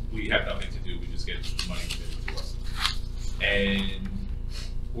 We have nothing to do, we just get money committed to us. And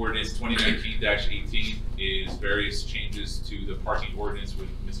ordinance 2019-18 is various changes to the parking ordinance, with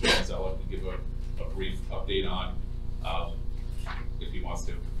Mr. Manzella to give a brief update on if he wants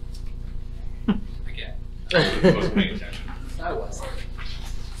to. Again, I wasn't paying attention. I was.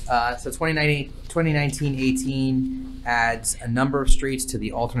 So 2019-18 adds a number of streets to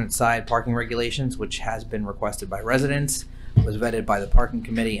the alternate side parking regulations, which has been requested by residents, was vetted by the Parking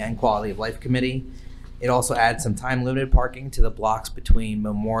Committee and Quality of Life Committee. It also adds some time-limited parking to the blocks between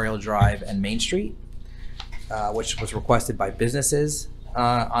Memorial Drive and Main Street, which was requested by businesses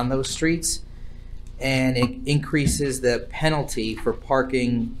on those streets. And it increases the penalty for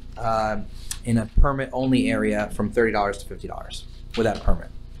parking in a permit-only area from $30 to $50 without a permit.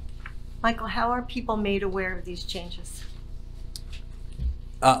 Michael, how are people made aware of these changes?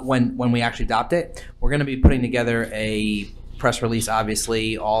 When we actually adopt it, we're going to be putting together a press release,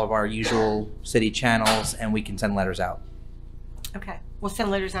 obviously, all of our usual city channels, and we can send letters out. Okay. We'll send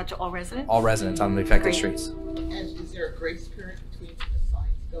letters out to all residents? All residents on the affected streets. And is there a grace period between when the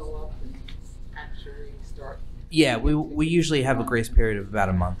signs go up and actually start? Yeah, we usually have a grace period of about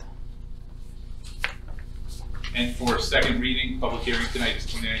a month. And for 2nd reading, public hearing tonight is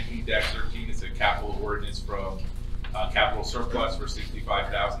 2019-13. It's a capital ordinance from capital surplus for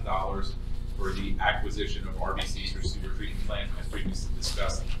 $65,000 for the acquisition of RBCs for sewer treatment plant. As previously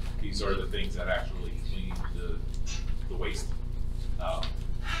discussed, these are the things that actually clean the waste.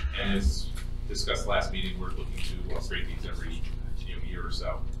 And as discussed last meeting, we're looking to upgrade these every year or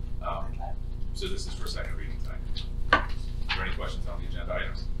so. So this is for second reading tonight. Are there any questions on the agenda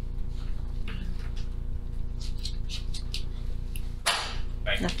items?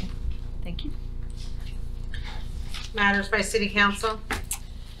 Thank you. Nothing. Thank you. Matters by City Council.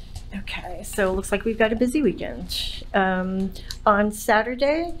 Okay, so it looks like we've got a busy weekend. On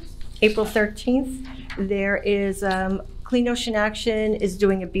Saturday, April 13th, there is Clean Ocean Action is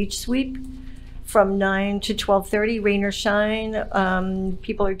doing a beach sweep from 9 to 12:30, rain or shine.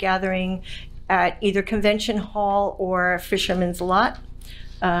 People are gathering at either Convention Hall or Fisherman's Lot.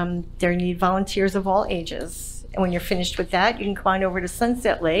 They need volunteers of all ages. And when you're finished with that, you can come on over to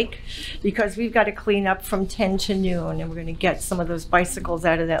Sunset Lake because we've got to clean up from 10 to noon and we're going to get some of those bicycles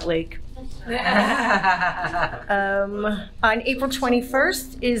out of that lake. On April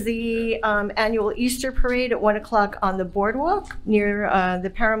 21st is the annual Easter Parade at 1 o'clock on the boardwalk near the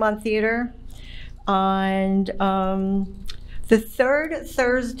Paramount Theater. On the third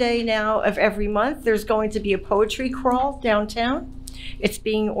Thursday now of every month, there's going to be a poetry crawl downtown. It's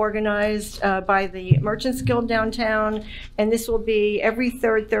being organized by the Merchants Guild downtown, and this will be every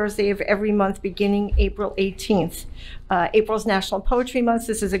third Thursday of every month beginning April 18th. April's National Poetry Month.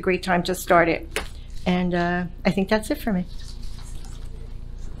 This is a great time to start it. And I think that's it for me.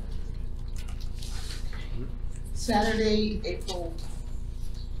 Saturday, April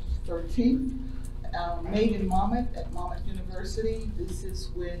 13th, Made in Monmouth at Monmouth University. This is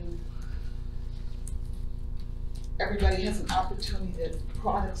when everybody has an opportunity that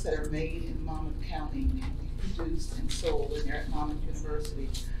products that are made in Monmouth County can be produced and sold when they're at Monmouth University.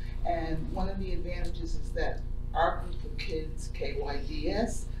 And one of the advantages is that our group of kids,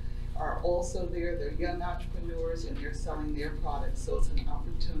 KYDS, are also there. They're young entrepreneurs and they're selling their products. So it's an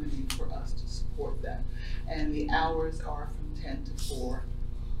opportunity for us to support them. And the hours are from 10 to 4.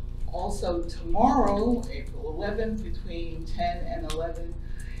 Also tomorrow, April 11th, between 10 and 11,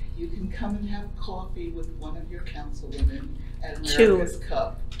 you can come and have coffee with one of your councilwomen at America's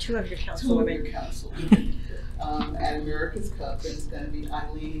Cup. Two of your councilwomen. Two of your councilwomen at America's Cup, and it's going to be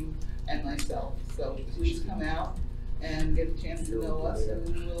Eileen and myself. So please come out and get a chance to know us,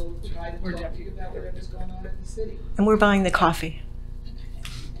 and we'll try to talk to you about whatever's going on in the city. And we're buying the coffee.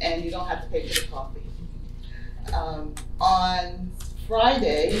 And you don't have to pay for the coffee. On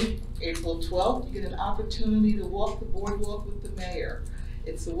Friday, April 12th, you get an opportunity to walk the boardwalk with the mayor.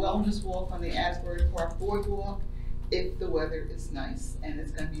 It's a wellness walk on the Asbury Park boardwalk if the weather is nice. And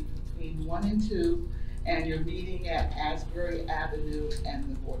it's going to be between 1 and 2, and you're meeting at Asbury Avenue and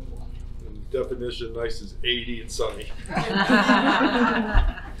the boardwalk. And the definition of nice is 80 and sunny.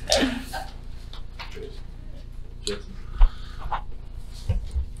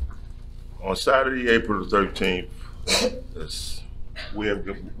 On Saturday, April the 13th,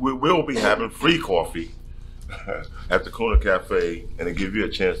 we will be having free coffee at the Kuna Cafe, and it gives you a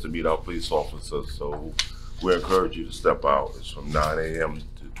chance to meet our police officers. So we encourage you to step out. It's from 9 a.m.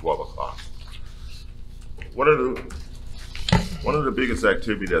 to 12 o'clock. One of the biggest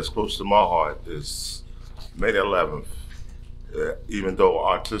activities that's close to my heart is May the 11th. Even though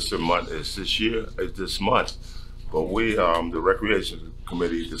Autism Month is this month, but we, the Recreation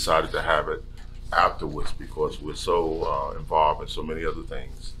Committee, decided to have it afterwards because we're so involved in so many other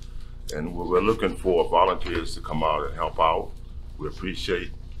things. And we're looking for volunteers to come out and help out. We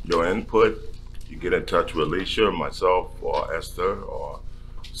appreciate your input. You get in touch with Alicia, myself, or Esther, or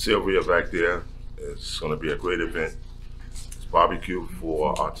Sylvia back there. It's going to be a great event. It's barbecue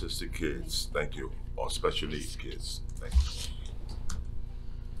for autistic kids. Thank you. Or special needs kids. Thank you.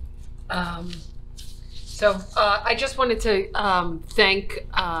 I just wanted to thank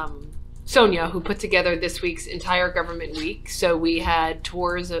Sonia, who put together this week's entire government week. So we had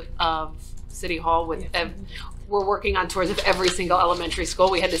tours of City Hall with, we're working on tours of every single elementary school.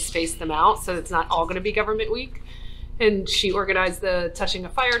 We had to space them out so it's not all going to be government week. And she organized the Touching a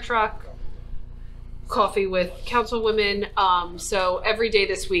Fire truck, coffee with councilwomen. So every day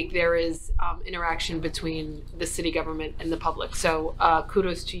this week there is interaction between the city government and the public. So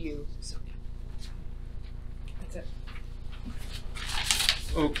kudos to you, Sonia. That's it.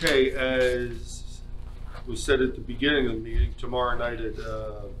 Okay, as was said at the beginning of the meeting, tomorrow night at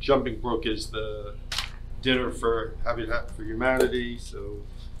Jumping Brook is the dinner for Habitat for Humanity, so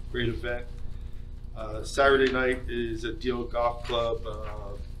great event. Saturday night is at Deal Golf Club,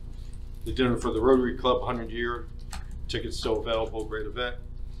 the dinner for the Rotary Club 100 year. Tickets still available, great event.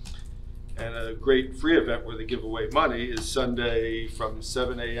 And a great free event where they give away money is Sunday from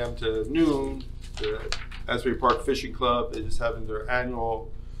 7 a.m. to noon. The Asbury Park Fishing Club is having their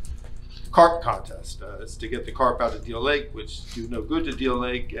annual carp contest. It's to get the carp out of Deal Lake, which do no good to Deal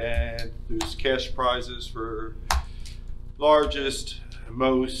Lake, and there's cash prizes for largest,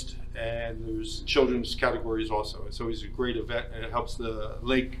 most, and there's children's categories also. It's always a great event, and it helps the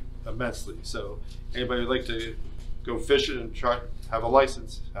lake immensely. So anybody would like to go fishing and try have a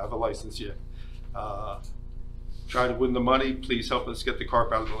license yet. Try to win the money. Please help us get the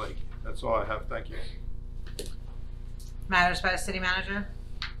carp out of the lake. That's all I have. Thank you. Matters by the city manager.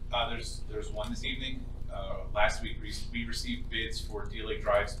 There's one this evening. Last week we received bids for Deal Lake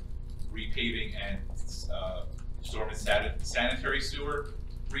Drive's repaving and storm and sanitary sewer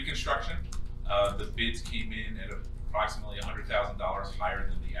reconstruction. The bids came in at approximately $100,000 higher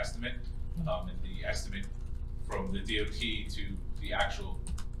than the estimate. And the estimate from the DOT to the actual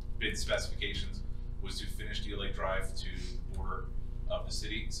bid specifications was to finish Deal Lake Drive to the border of the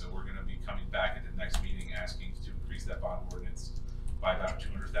city. So we're going to be coming back at the next meeting asking to increase that bond ordinance by about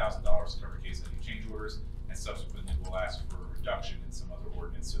 $200,000 to cover case any change orders, and subsequently we'll ask for a reduction in some other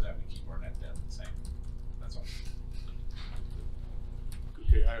ordinance so that we keep our net debt the same. That's all.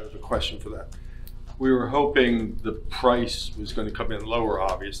 Okay, I have a question for that. We were hoping the price was going to come in lower,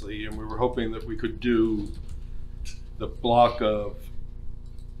 obviously, and we were hoping that we could do the block of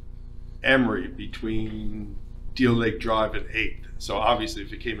Emery between Deal Lake Drive and 8th. So obviously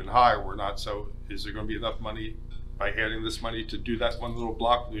if it came in higher, we're not, so is there going to be enough money by adding this money to do that one little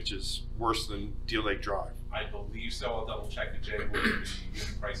block, which is worse than Deal Lake Drive? I believe so. I'll double check with Jay what the unit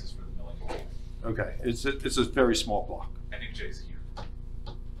prices for the milling rate. Okay, it's a very small block. I think Jay's here.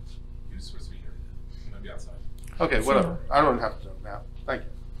 He was supposed to be here. He might be outside. Okay, whatever. I don't have to know now. Thank you.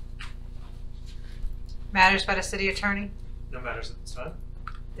 Matters by the city attorney. No matters at this time.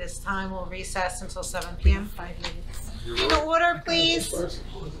 This time we'll recess until 7 p.m. 5 minutes. In order, please.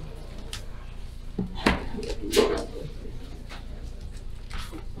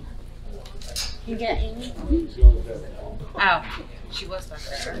 You get Amy? Oh, she was back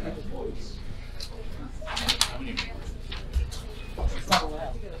there.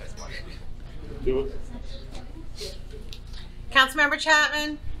 Councilmember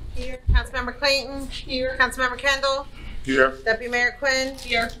Chapman? Here. Councilmember Clayton? Here. Councilmember Kendall? Here. Deputy Mayor Quinn?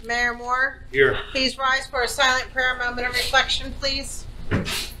 Here. Mayor Moore? Here. Please rise for a silent prayer moment of reflection, please.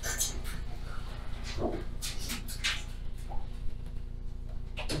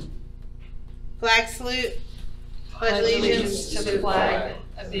 Flag salute. Pledge allegiance to the flag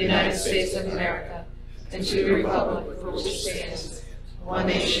of the United States of America and to the republic for which it stands, one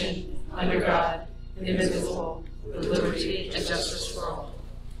nation, under God, indivisible, with liberty and justice for all.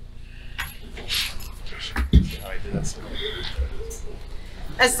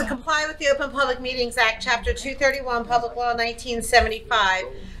 As to comply with the Open Public Meetings Act, Chapter 231, Public Law 1975,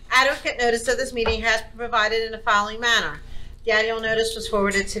 adequate notice of this meeting has been provided in the following manner. The annual notice was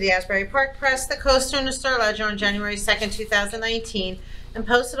forwarded to the Asbury Park Press, the Coaster, and the Star Ledger on January 2nd, 2019, and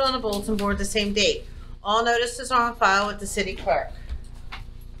posted on the bulletin board the same date. All notices are on file with the city clerk.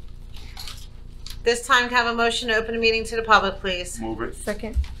 This time, can I have a motion to open the meeting to the public, please? Move it.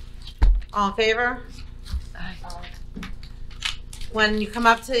 Second. All in favor? When you come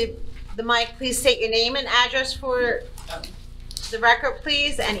up to the mic, please state your name and address for the record,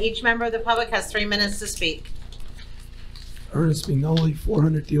 please, and each member of the public has 3 minutes to speak. Ernest Mignoli,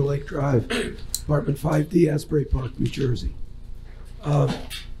 400 Deal Lake Drive, Apartment 5D, Asbury Park, New Jersey.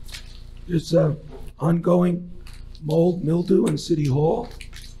 There's ongoing mold, mildew in City Hall.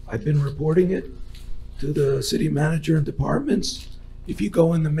 I've been reporting it to the city manager and departments. If you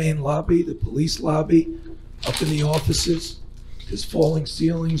go in the main lobby, the police lobby, up in the offices, there's falling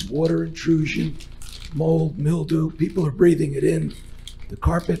ceilings, water intrusion, mold, mildew. People are breathing it in. The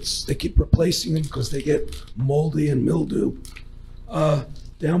carpets, they keep replacing them because they get moldy and mildew.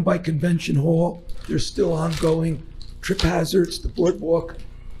 Down by Convention Hall, there's still ongoing trip hazards. The boardwalk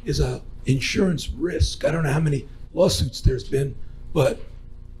is a insurance risk. I don't know how many lawsuits there's been, but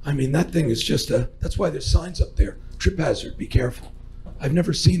I mean, that thing is just that's why there's signs up there, trip hazard, be careful. I've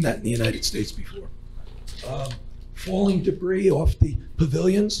never seen that in the United States before. Falling debris off the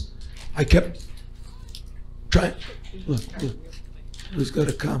pavilions. I kept trying, look. Who's got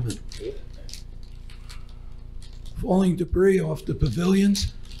a comment? Falling debris off the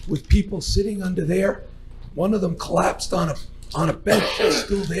pavilions with people sitting under there. One of them collapsed on a bench that's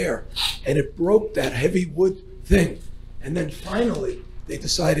still there, and it broke that heavy wood thing. And then finally, they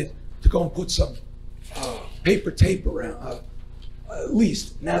decided to go and put some paper tape around. At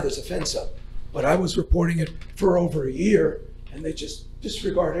least now there's a fence up. But I was reporting it for over a year, and they just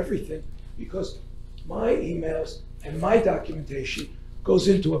disregard everything. because my emails and my documentation goes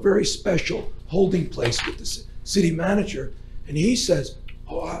into a very special holding place with the city manager, and he says,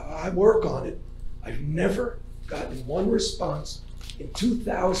 oh, I work on it. I've never gotten one response in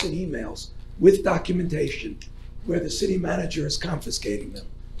 2,000 emails with documentation where the city manager is confiscating them.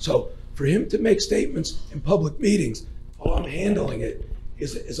 So for him to make statements in public meetings, oh, I'm handling it,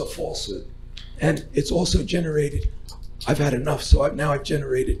 is a falsehood. And it's also generated, I've had enough, so now I've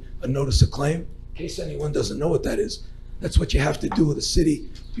generated a notice of claim. In case anyone doesn't know what that is, that's what you have to do with a city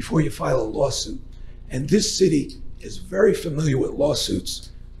before you file a lawsuit. And this city is very familiar with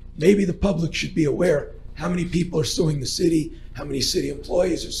lawsuits. Maybe the public should be aware how many people are suing the city, how many city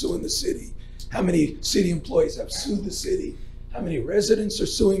employees are suing the city, how many city employees have sued the city, how many residents are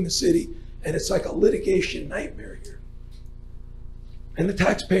suing the city, and it's like a litigation nightmare here. And the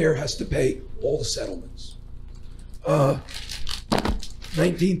taxpayer has to pay all the settlements.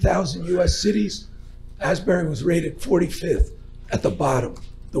 19,000 US cities, Asbury was rated 45th at the bottom,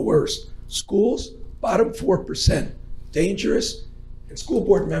 the worst. Schools, bottom 4%, dangerous, and school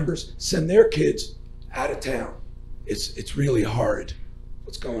board members send their kids out of town. It's really hard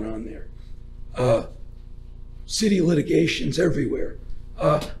what's going on there. City litigations everywhere.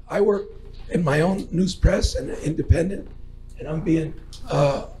 I work in my own news press and independent, and I'm being,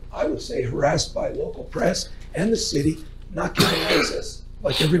 I would say, harassed by local press and the city, not giving access,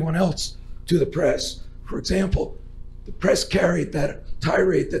 like everyone else, to the press. For example, the press carried that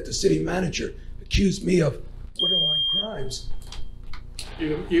tirade that the city manager accused me of borderline crimes.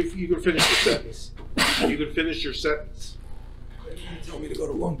 You can finish your sentence. You can finish your sentence. You tell me to go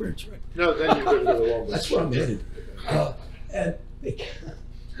to Long Branch, right? No, then you're going to go to Long Branch. That's where I'm headed. And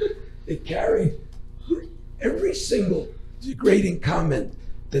they carried every single degrading comment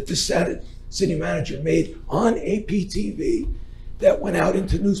that the city manager made on APTV that went out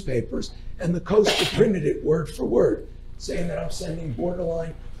into newspapers, and the Coaster printed it word for word, saying that I'm sending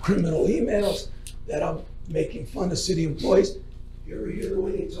borderline criminal emails, that I'm making fun of city employees. You ever hear the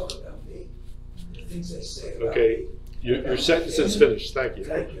way they talk about me? The things they say about Okay, me. your sentence is finished. Thank you.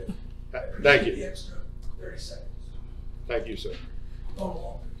 Thank you. Thank you. The extra 30 seconds. Thank you, sir. Go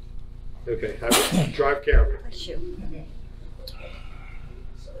along. Okay, drive carefully.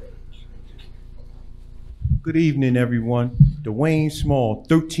 Good evening, everyone. Dwayne Small,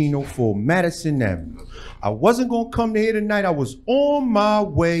 1304 Madison Avenue. I wasn't gonna come here tonight. I was on my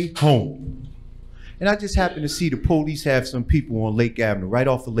way home. And I just happened to see the police have some people on Lake Avenue, right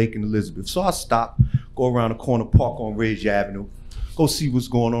off of Lake and Elizabeth. So I stopped, go around the corner, park on Ridge Avenue, go see what's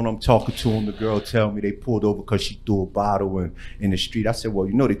going on. I'm talking to them. The girl tell me they pulled over because she threw a bottle in the street. I said, well,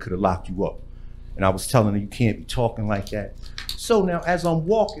 you know they could have locked you up. And I was telling her, you can't be talking like that. So now as I'm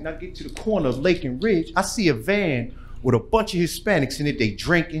walking, I get to the corner of Lake and Ridge, I see a van with a bunch of Hispanics in it. They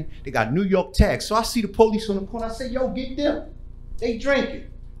drinking, they got New York tags. So I see the police on the corner, I say, yo, get them. They drinking.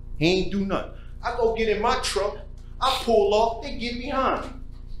 He ain't do nothing. I go get in my truck, I pull off, they get behind me.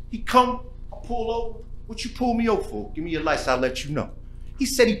 He come, I pull over. What you pull me over for? Give me your license, I'll let you know. He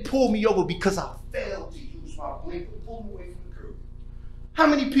said he pulled me over because I failed to use my blinker, pull me away from the curb. How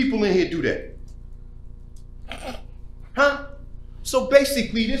many people in here do that? Huh? So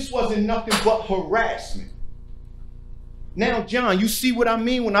basically, this wasn't nothing but harassment. Now, John, you see what I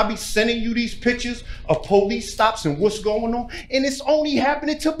mean when I be sending you these pictures of police stops and what's going on? And it's only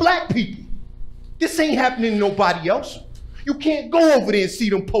happening to black people. This ain't happening to nobody else. You can't go over there and see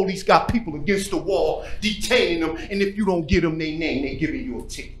them police got people against the wall, detaining them, and if you don't give them their name, they giving you a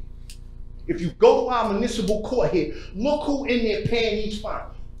ticket. If you go to our municipal court here, look who in there paying these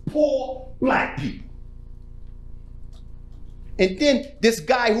fines. Poor black people. And then this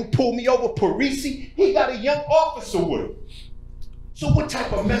guy who pulled me over, Parisi, he got a young officer with him. So what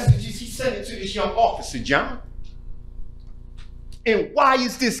type of message is he sending to this young officer, John? And why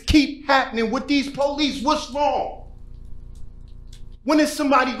is this keep happening with these police? What's wrong? When is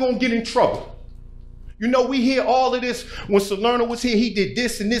somebody gonna get in trouble? You know, we hear all of this. When Salerno was here, he did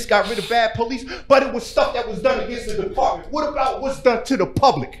this and this, got rid of bad police, but it was stuff that was done against the department. What about what's done to the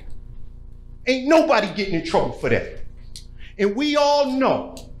public? Ain't nobody getting in trouble for that. And we all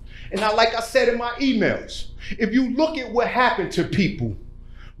know, and now, like I said in my emails, if you look at what happened to people,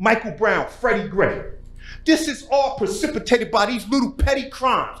 Michael Brown, Freddie Gray, this is all precipitated by these little petty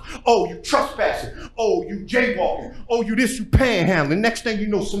crimes. Oh, you trespassing. Oh, you jaywalking. Oh, you this, you panhandling. Next thing you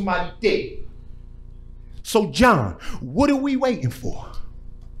know, somebody dead. So, John, what are we waiting for?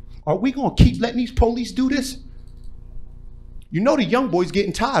 Are we going to keep letting these police do this? You know the young boys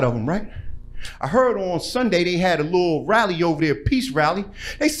getting tired of them, right? I heard on Sunday they had a little rally over there, peace rally.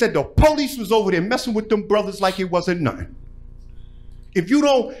 They said the police was over there messing with them brothers like it wasn't nothing.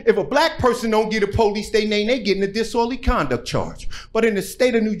 If a black person don't get a police their name, they getting a disorderly conduct charge. But in the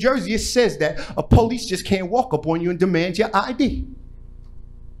state of New Jersey, it says that a police just can't walk up on you and demand your ID.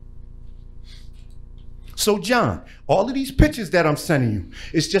 So John, all of these pictures that I'm sending you,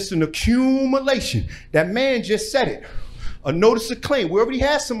 it's just an accumulation. That man just said it. A notice of claim. We already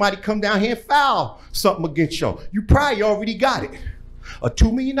had somebody come down here and file something against y'all. You probably already got it. A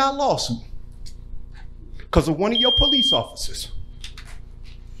 $2 million lawsuit because of one of your police officers.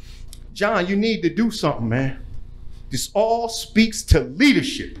 John, you need to do something, man. This all speaks to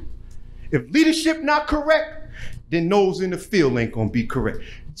leadership. If leadership not correct, then those in the field ain't gonna be correct.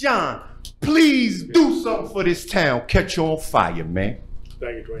 John, please do something for this town. Catch you on fire, man.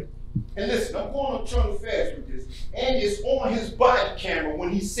 Thank you, Dwayne. And listen, I'm going on Turner Fast with this. And it's on his body camera when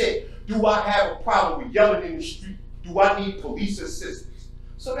he said, do I have a problem with yelling in the street? Do I need police assistance?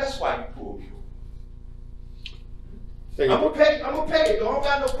 So that's why you pulled me over. I'm gonna pay it, though. I don't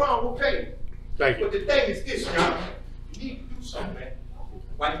got no problem with paying it. Thank you. But the thing is this, John, you need to do something, man.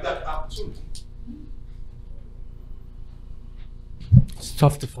 Why you got the opportunity? It's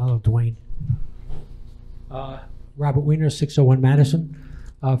tough to follow Dwayne. Robert Wiener, 601 Madison.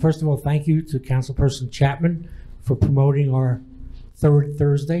 First of all, thank you to Councilperson Chapman for promoting our third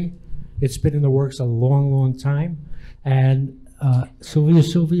Thursday. It's been in the works a long, long time. And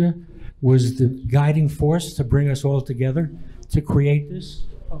Sylvia was the guiding force to bring us all together to create this.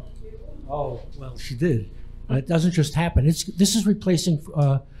 Oh well, she did. It doesn't just happen. This is replacing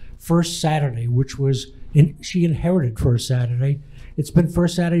First Saturday, which was, she inherited First Saturday. It's been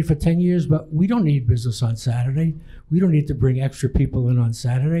First Saturday for 10 years, but we don't need business on Saturday. We don't need to bring extra people in on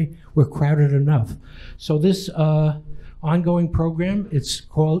Saturday. We're crowded enough. So this ongoing program, it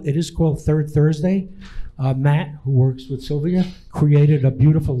is called Third Thursday. Matt, who works with Sylvia, created a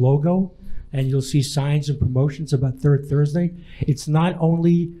beautiful logo, and you'll see signs and promotions about Third Thursday. It's not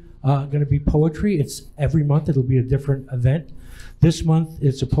only going to be poetry, it's every month it'll be a different event. This month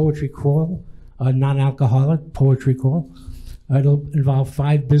it's a poetry crawl, a non-alcoholic poetry crawl. It'll involve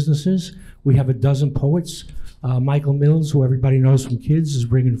 5 businesses. We have a dozen poets. Michael Mills, who everybody knows from Kids, is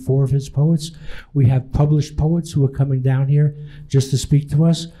bringing 4 of his poets. We have published poets who are coming down here just to speak to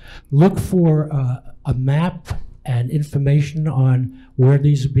us. Look for a map and information on where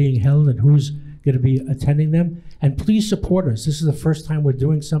these are being held and who's going to be attending them. And please support us. This is the first time we're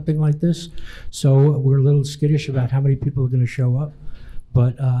doing something like this, so we're a little skittish about how many people are going to show up.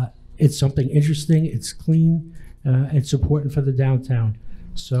 But it's something interesting, it's clean, it's important for the downtown.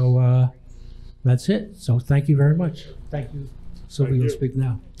 So that's it. So thank you very much. Thank you. Sylvia will speak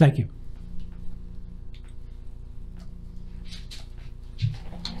now. Thank you.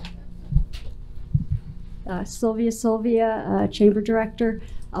 Sylvia, Chamber Director.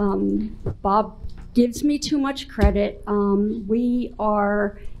 Bob gives me too much credit. We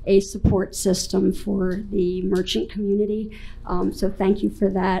are a support system for the merchant community, so thank you for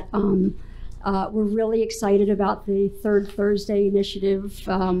that. We're really excited about the Third Thursday initiative.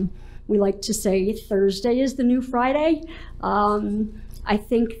 We like to say Thursday is the new Friday. I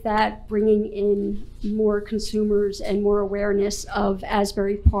think that bringing in more consumers and more awareness of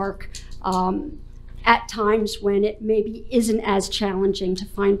Asbury Park at times when it maybe isn't as challenging to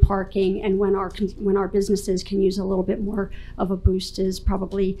find parking and when our businesses can use a little bit more of a boost is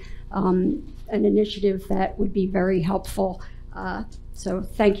probably an initiative that would be very helpful. So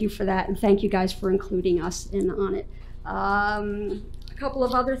thank you for that, and thank you guys for including us in on it. A couple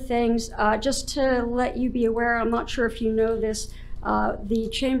of other things, just to let you be aware, I'm not sure if you know this, the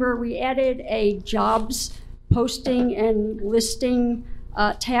Chamber, we added a jobs posting and listing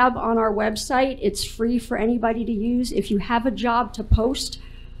tab on our website. It's free for anybody to use. If you have a job to post,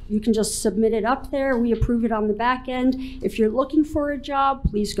 you can just submit it up there. We approve it on the back end. If you're looking for a job,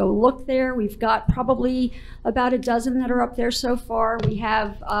 please go look there. We've got probably about a dozen that are up there so far. We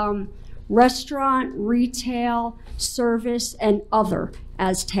have restaurant, retail, service, and other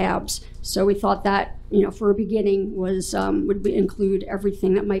as tabs. So we thought that, you know, for a beginning was would include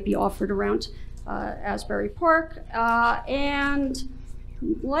everything that might be offered around Asbury Park. And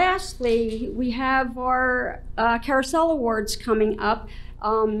lastly, we have our Carousel Awards coming up.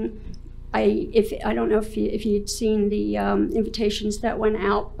 I don't know if you'd seen the invitations that went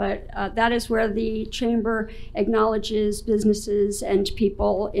out, but that is where the Chamber acknowledges businesses and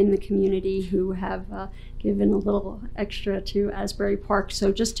people in the community who have given a little extra to Asbury Park.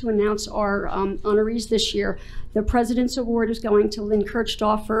 So just to announce our honorees this year, the President's Award is going to Lynn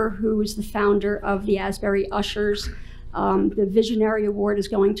Kirchdorfer, who is the founder of the Asbury Ushers. The Visionary Award is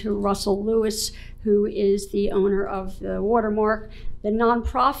going to Russell Lewis, who is the owner of the Watermark. The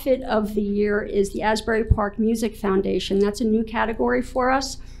nonprofit of the year is the Asbury Park Music Foundation. That's a new category for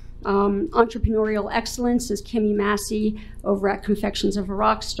us. Entrepreneurial excellence is Kimmy Massey over at Confections of a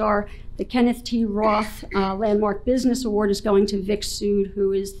Rock Star. The Kenneth T. Roth Landmark Business Award is going to Vic Sood,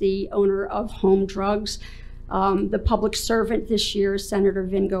 who is the owner of Home Drugs. The public servant this year is Senator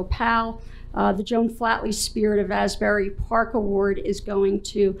Vin Gopal. The Joan Flatley Spirit of Asbury Park Award is going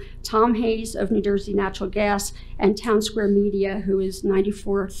to Tom Hayes of New Jersey Natural Gas and Town Square Media, who is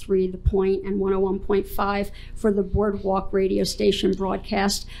 94.3 The Point and 101.5 for the Boardwalk radio station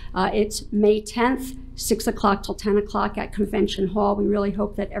broadcast. It's May 10th, 6 o'clock till 10 o'clock at Convention Hall. We really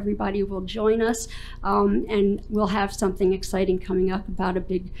hope that everybody will join us, and we'll have something exciting coming up about a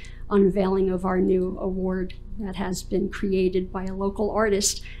big unveiling of our new award that has been created by a local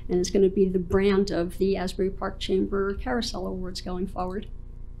artist, and is going to be the brand of the Asbury Park Chamber Carousel Awards going forward.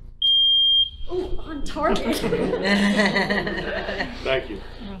 Oh, on target. Thank you.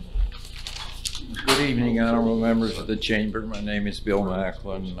 Good evening, honorable members of the Chamber. My name is Bill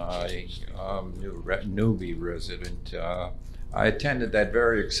Macklin. I am a Newbie resident. I attended that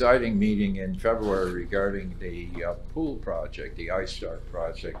very exciting meeting in February regarding the pool project, the iStart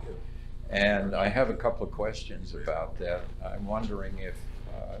project, and I have a couple of questions about that. I'm wondering if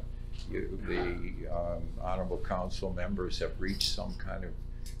the honorable council members have reached some kind of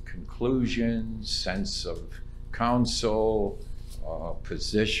conclusion, sense of council,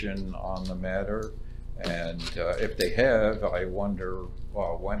 position on the matter, and if they have, I wonder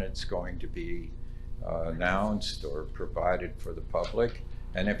when it's going to be announced or provided for the public.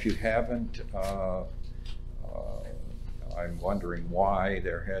 And if you haven't, I'm wondering why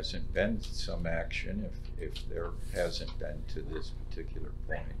there hasn't been some action, if there hasn't been to this particular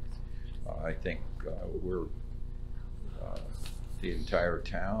point. I think we're the entire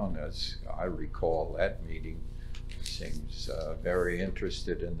town, as I recall that meeting, seems very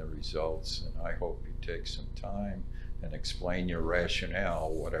interested in the results, and I hope you take some time and explain your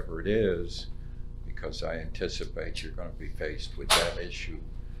rationale, whatever it is, because I anticipate you're going to be faced with that issue,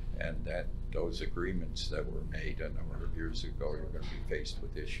 and that those agreements that were made a number of years ago, you're going to be faced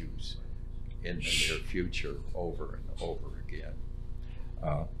with issues in the near future over and over again.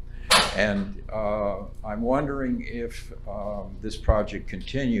 I'm wondering if this project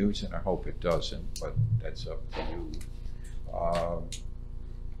continues, and I hope it doesn't, but that's up to you.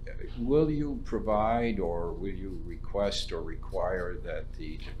 Will you provide, or will you request or require that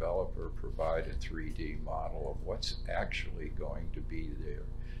the developer provide a 3D model of what's actually going to be there,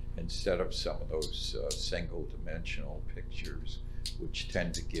 instead of some of those single-dimensional pictures, which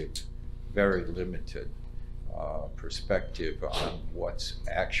tend to give very limited perspective on what's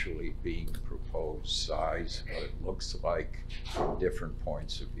actually being proposed, size, what it looks like from different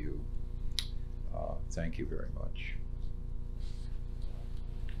points of view. Thank you very much.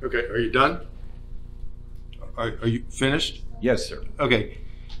 Okay, are you done? Are you finished? Yes, sir. Okay.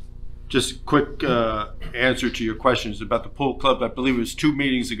 Just a quick answer to your questions about the pool club. I believe it was 2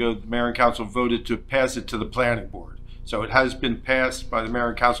 meetings ago, the mayor and council voted to pass it to the planning board. So it has been passed by the mayor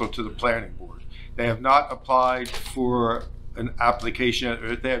and council to the planning board. They have not applied for an application,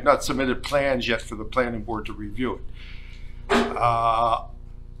 or they have not submitted plans yet for the planning board to review it.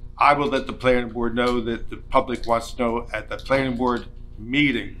 I will let the planning board know that the public wants to know at the planning board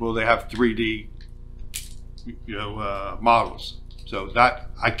meeting, will they have 3D, models? So that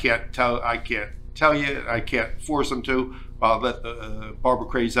I can't tell you, I can't force them to. I'll let Barbara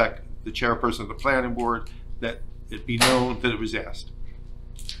Krazak, the chairperson of the planning board, that it be known that it was asked.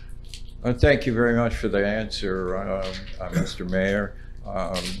 Thank you very much for the answer, Mr. Mayor.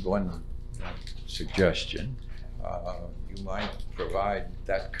 One suggestion, you might provide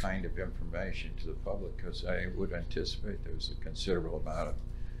that kind of information to the public, because I would anticipate there's a considerable amount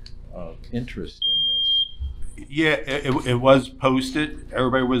of interest in this. Yeah, it was posted.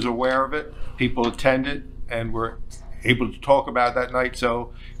 Everybody was aware of it. People attended and were able to talk about it that night.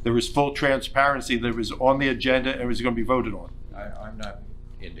 So there was full transparency that it was on the agenda and it was going to be voted on. I'm not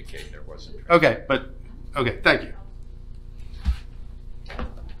indicating there wasn't. Okay, but, okay, thank you.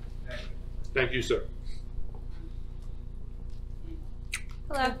 Thank you, sir.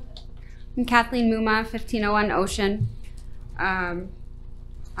 Hello, I'm Kathleen Muma, 1501 Ocean.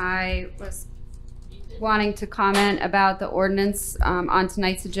 I was wanting to comment about the ordinance on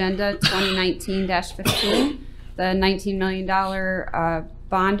tonight's agenda, 2019-15, the $19 million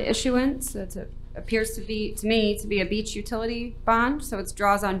bond issuance. It appears to be, to me, to be a beach utility bond, so it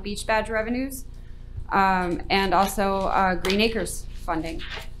draws on beach badge revenues, and also Green Acres funding.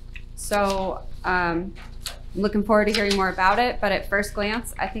 So I'm looking forward to hearing more about it, but at first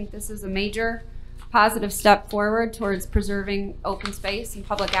glance, I think this is a major positive step forward towards preserving open space and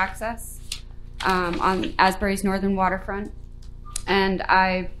public access on Asbury's northern waterfront. And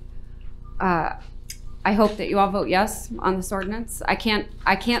I hope that you all vote yes on this ordinance. I can't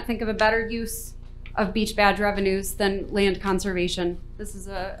think of a better use of beach badge revenues than land conservation. This is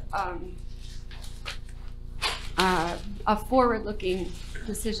a forward-looking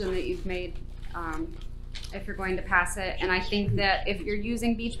decision that you've made if you're going to pass it. And I think that if you're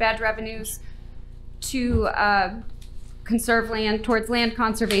using beach badge revenues to conserve land towards land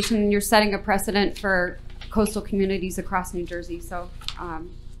conservation, you're setting a precedent for coastal communities across New Jersey. So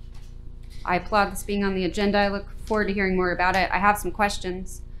I applaud this being on the agenda. I look forward to hearing more about it. I have some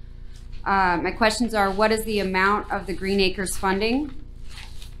questions. My questions are, what is the amount of the Green Acres funding?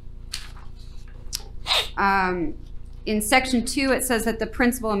 In section 2, it says that the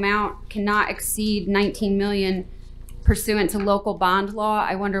principal amount cannot exceed 19 million pursuant to local bond law.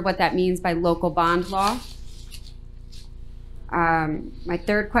 I wonder what that means by local bond law. My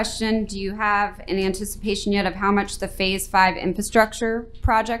third question, do you have an anticipation yet of how much the Phase 5 infrastructure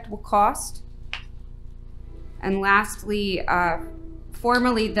project will cost? And lastly,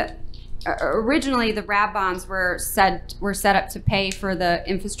 originally the RAB bonds were set up to pay for the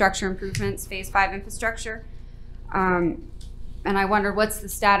infrastructure improvements, Phase 5 infrastructure. And I wonder what's the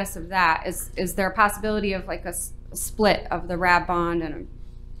status of that? Is there a possibility of like a split of the RAB bond and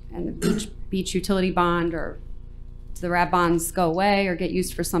the beach utility bond, or do the RAB bonds go away or get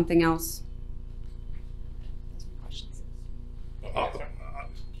used for something else?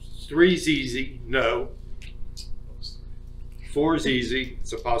 3's easy, no. 4's easy,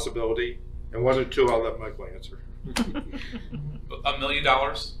 it's a possibility. And 1 and 2, I'll let Michael answer. $1 million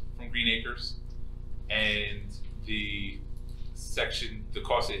from Green Acres, and the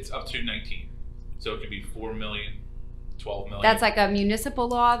cost, it's up to 19. So it could be 4 million, 12 million. That's like a municipal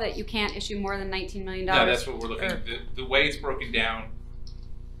law that you can't issue more than $19 million? No, that's what we're looking at. The way it's broken down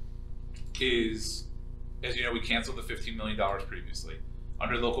is, as you know, we canceled the $15 million previously.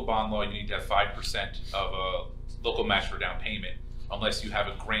 Under local bond law, you need to have 5% of a local match for down payment unless you have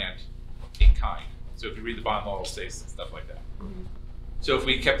a grant in kind. So if you read the bond law, it'll say stuff like that. Mm-hmm. So if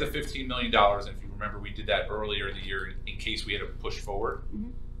we kept the $15 million, and if you remember, we did that earlier in the year in case we had to push forward. Mm-hmm.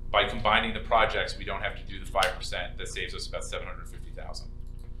 By combining the projects, we don't have to do the 5%. That saves us about $750,000.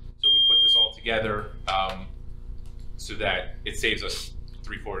 So we put this all together so that it saves us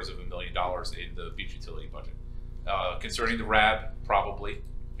 $750,000 in the beach utility budget. Concerning the RAB, probably.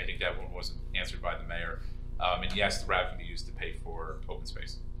 I think that one wasn't answered by the mayor. And yes, the RAB can be used to pay for open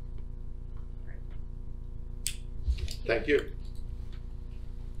space. Thank you.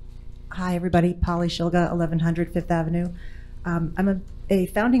 Hi, everybody. Polly Shilga, 1100 Fifth Avenue. I'm a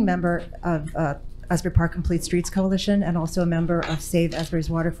founding member of Asbury Park Complete Streets Coalition and also a member of Save Asbury's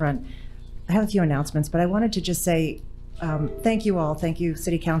Waterfront. I have a few announcements, but I wanted to just say thank you all. Thank you,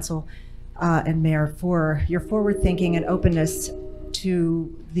 City Council and Mayor, for your forward thinking and openness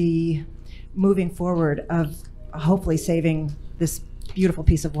to the moving forward of hopefully saving this beautiful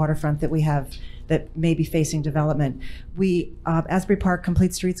piece of waterfront that we have that may be facing development. We, Asbury Park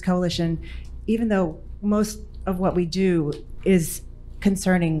Complete Streets Coalition, even though most of what we do is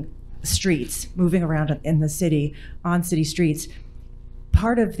concerning streets, moving around in the city, on city streets,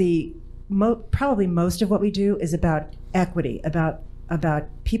 part of the, probably most of what we do is about equity, about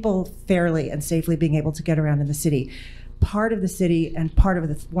people fairly and safely being able to get around in the city. Part of the city and part of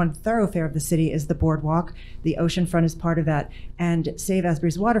the one thoroughfare of the city is the boardwalk. The oceanfront is part of that. And Save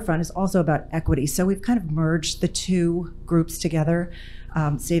Asbury's Waterfront is also about equity. So we've kind of merged the two groups together,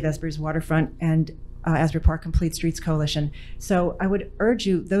 Save Asbury's Waterfront and Asbury Park Complete Streets Coalition. So I would urge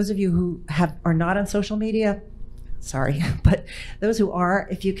you, those of you who are not on social media, sorry, but those who are,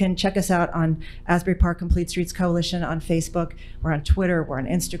 if you can check us out on Asbury Park Complete Streets Coalition on Facebook, we're on Twitter, we're on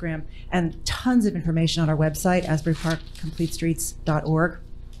Instagram, and tons of information on our website, asburyparkcompletestreets.org,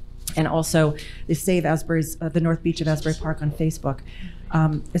 and also the Save Asbury's, the North Beach of Asbury Park on Facebook.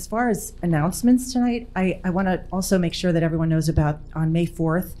 As far as announcements tonight, I want to also make sure that everyone knows about on May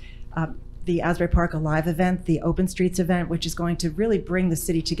 4th, the Asbury Park Alive event, the Open Streets event, which is going to really bring the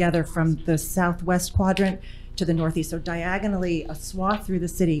city together from the southwest quadrant to the northeast. So diagonally, a swath through the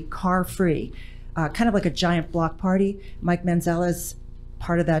city, car-free, kind of like a giant block party. Mike Manzella's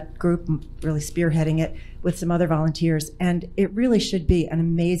part of that group, really spearheading it with some other volunteers. And it really should be an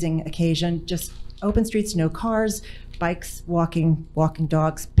amazing occasion. Just open streets, no cars, bikes, walking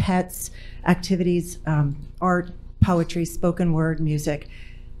dogs, pets, activities, art, poetry, spoken word, music.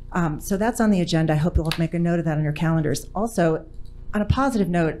 So that's on the agenda. I hope you'll make a note of that on your calendars. Also, on a positive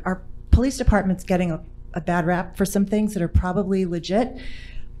note, our police department's getting a bad rap for some things that are probably legit.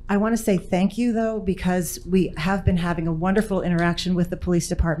 I want to say thank you, though, because we have been having a wonderful interaction with the police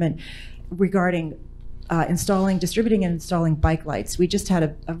department regarding distributing and installing bike lights. We just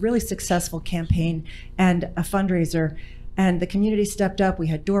had a really successful campaign and a fundraiser, and the community stepped up. We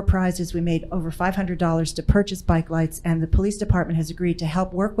had door prizes. We made over $500 to purchase bike lights, and the police department has agreed to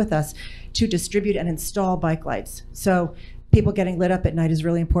help work with us to distribute and install bike lights. So people getting lit up at night is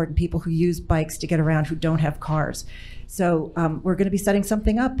really important, people who use bikes to get around who don't have cars. So we're going to be setting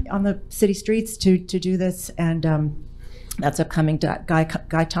something up on the city streets to do this, and that's upcoming.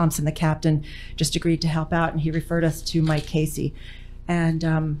 Guy Thompson, the captain, just agreed to help out, and he referred us to Mike Casey.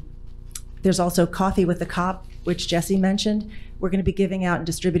 And there's also Coffee with the Cop, which Jesse mentioned. We're going to be giving out and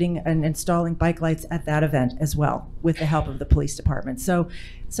distributing and installing bike lights at that event as well, with the help of the police department. So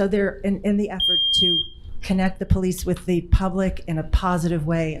they're in the effort to connect the police with the public in a positive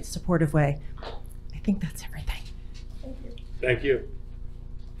way, a supportive way. I think that's everything. Thank you.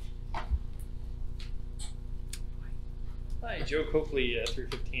 Hi, Joe Coakley,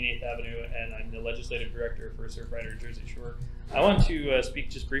 315 8th Avenue, and I'm the Legislative Director for Surfrider Jersey Shore. I want to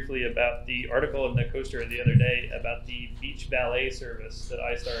speak just briefly about the article in the Coaster the other day about the beach valet service that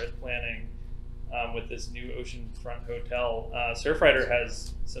iStar is planning with this new oceanfront hotel. Surfrider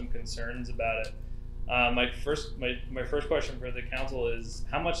has some concerns about it. My first question for the council is,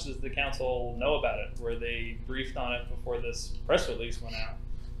 how much does the council know about it? Were they briefed on it before this press release went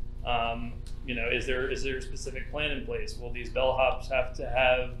out? You know, is there a specific plan in place? Will these bellhops have to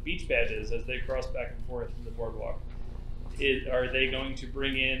have beach badges as they cross back and forth from the boardwalk? Are they going to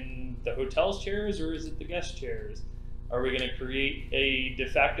bring in the hotel's chairs, or is it the guest chairs? Are we going to create a de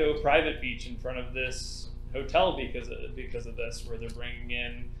facto private beach in front of this hotel because of this, where they're bringing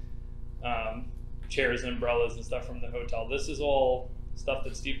in chairs and umbrellas and stuff from the hotel? This is all stuff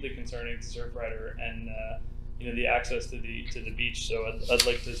that's deeply concerning to Surfrider and you know, the access to the beach. So I'd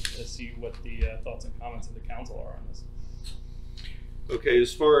like to see what the thoughts and comments of the council are on this. Okay,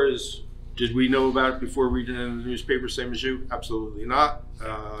 as far as, did we know about it before reading it in the newspaper, same as you? Absolutely not.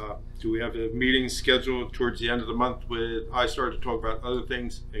 Do we have a meeting scheduled towards the end of the month with iStar to talk about other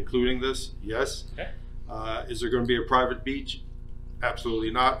things, including this? Yes. Okay. Is there going to be a private beach?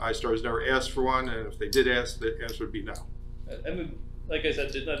 Absolutely not. iStar has never asked for one, and if they did ask, the answer would be no. I mean, like I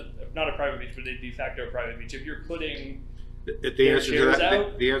said, not a private beach, but a de facto private beach. If you're putting the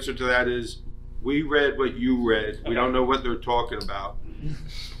answer to that is, we read what you read. Okay. We don't know what they're talking about.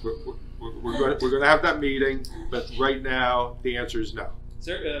 We're going to have that meeting, but right now the answer is no.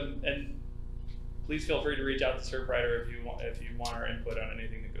 Sir, and please feel free to reach out to Surfrider if you want our input on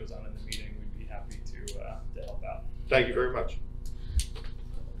anything that goes on in the meeting. We'd be happy to help out. Thank you very much.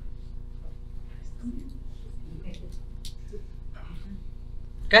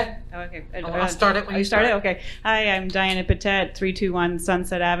 Okay. Okay. I'll start it when you start start. it. Okay. Hi, I'm Diana Patet, 321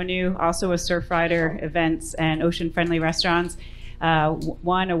 Sunset Avenue, also with Surfrider Events and Ocean Friendly Restaurants.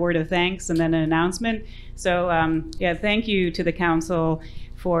 One, a word of thanks, and then an announcement. So, yeah, thank you to the council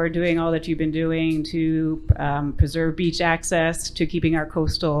for doing all that you've been doing to preserve beach access, to keeping our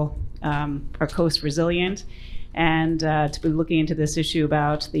coast resilient, and to be looking into this issue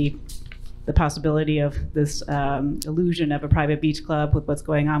about the possibility of this illusion of a private beach club with what's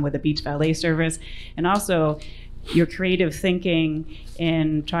going on with the beach valet service, and also your creative thinking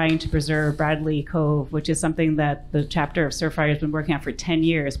in trying to preserve Bradley Cove, which is something that the chapter of Surfrider has been working on for 10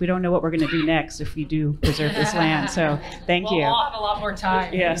 years. We don't know what we're going to do next if we do preserve this land, so thank you. We'll all have a lot more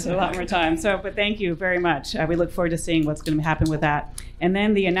time. Yes, a lot more time. So, but thank you very much. We look forward to seeing what's going to happen with that. And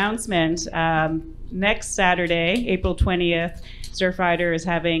then the announcement, next Saturday, April 20th, Surfrider is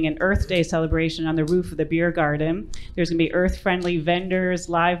having an Earth Day celebration on the roof of the beer garden. There's going to be earth-friendly vendors,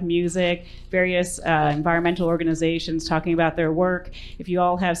 live music, various environmental organizations talking about their work. If you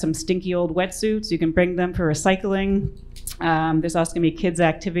all have some stinky old wetsuits, you can bring them for recycling. There's also going to be kids'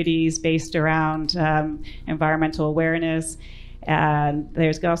 activities based around environmental awareness.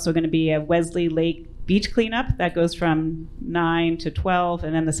 There's also going to be a Wesley Lake beach cleanup that goes from 9 to 12,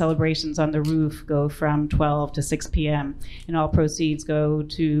 and then the celebrations on the roof go from 12 to 6 p.m. And all proceeds go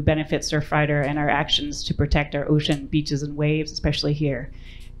to benefit Surfrider and our actions to protect our ocean, beaches, and waves, especially here.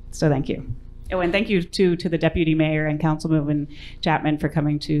 So thank you. Oh, and thank you to the Deputy Mayor and Councilwoman Chapman for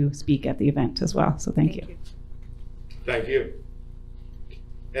coming to speak at the event as well. So thank you. Thank you.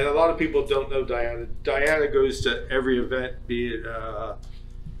 And a lot of people don't know Diana. Diana goes to every event, be it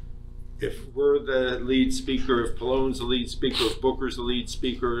if we're the lead speaker, if Pallone's the lead speaker, if Booker's the lead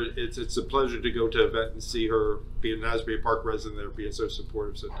speaker. It's a pleasure to go to an event and see her, being an Asbury Park resident there, being so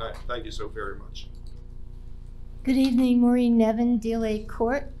supportive. So thank you so very much. Good evening, Maureen Nevin, DLA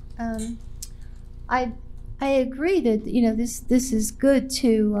Court. I agree that, you know, this is good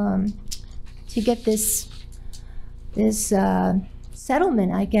to get this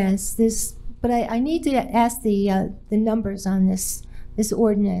settlement, I guess. But I need to ask the numbers on this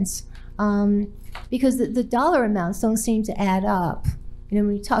ordinance, because the dollar amounts don't seem to add up. You know,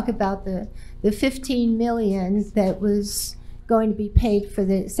 when we talk about the 15 million that was going to be paid for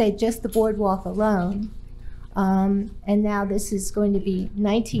say just the boardwalk alone, and now this is going to be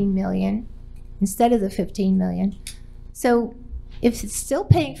 19 million instead of the 15 million. So if it's still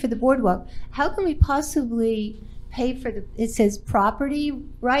paying for the boardwalk, how can we possibly pay for it says property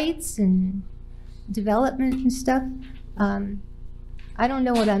rights and development and stuff? I don't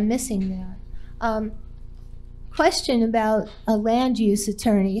know what I'm missing there. Question about a land use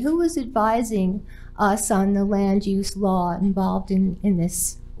attorney. Who was advising us on the land use law involved in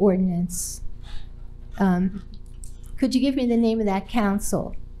this ordinance? Could you give me the name of that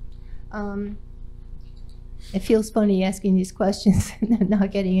counsel? It feels funny asking these questions and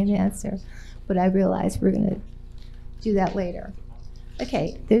not getting an answer, but I realize we're going to do that later.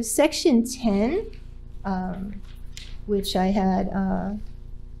 Okay, there's section 10, which I had a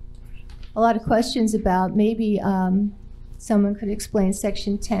lot of questions about. Maybe someone could explain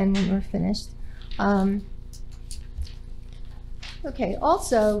section 10 when we're finished. Okay,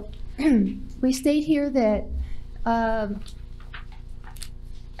 also, we state here that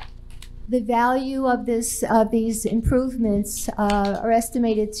the value of these improvements are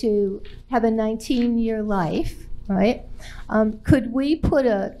estimated to have a 19-year life, right? Could we put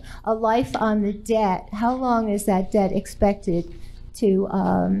a life on the debt? How long is that debt expected to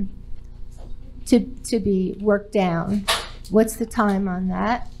be worked down? What's the time on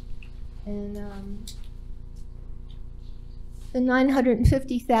that? And the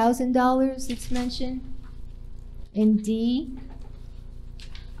 $950,000 that's mentioned in D,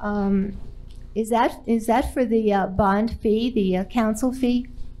 is that for the bond fee, the counsel fee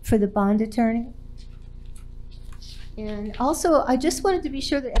for the bond attorney? And also, I just wanted to be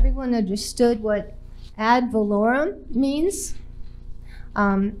sure that everyone understood what ad valorem means.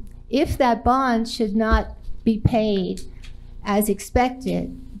 If that bond should not be paid as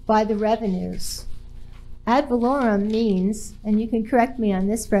expected by the revenues, ad valorem means, and you can correct me on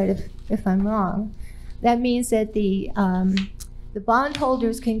this, Fred, if I'm wrong, that means that the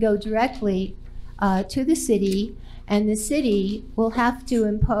bondholders can go directly to the city, and the city will have to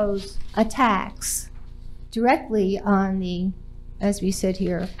impose a tax directly on the, as we said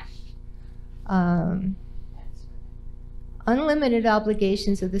here, unlimited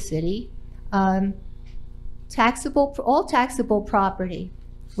obligations of the city, all taxable property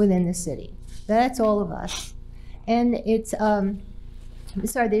within the city. That's all of us. And it's,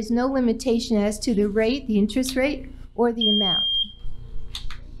 sorry, there's no limitation as to the rate, the interest rate, or the amount.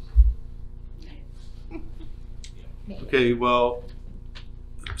 Okay, well,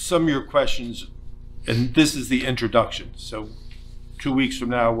 some of your questions, and this is the introduction. So 2 weeks from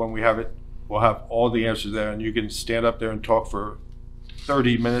now when we have it, we'll have all the answers there, and you can stand up there and talk for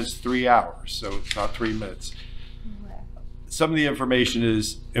 30 minutes, 3 hours. So it's not 3 minutes. Some of the information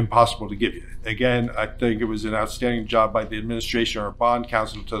is impossible to give you. Again, I think it was an outstanding job by the administration or bond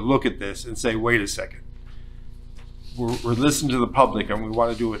counsel to look at this and say, wait a second. We're listening to the public and we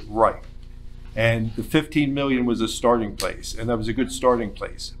want to do it right. And the 15 million was a starting place, and that was a good starting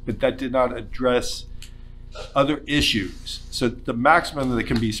place, but that did not address other issues. So the maximum that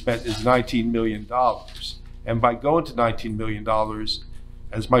can be spent is $19 million. And by going to $19 million,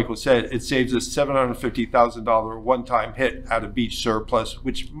 as Michael said, it saves us $750,000 one-time hit out of beach surplus,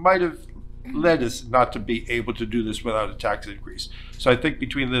 which might have led us not to be able to do this without a tax increase. So I think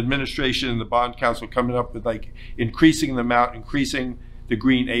between the administration and the bond council coming up with like increasing the amount, increasing the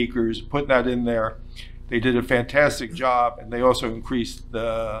green acres, putting that in there, they did a fantastic job, and they also increased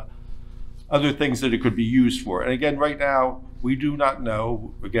the other things that it could be used for. And again, right now, we do not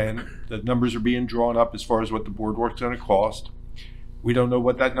know. Again, the numbers are being drawn up as far as what the boardwalk's going to cost. We don't know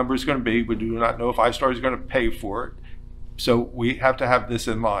what that number is going to be. We do not know if iStar is going to pay for it. So we have to have this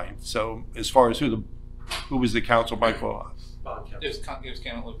in mind. So as far as who was the counsel, Michael? It was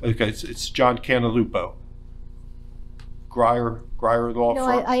Cantalupo. Okay, it's John Cantalupo. Grier Law No,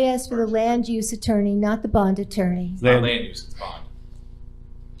 Firm. I asked for the land use attorney, not the bond attorney. It's not land use, it's bond.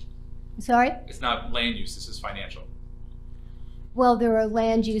 Sorry? It's not land use, this is financial. Well, there are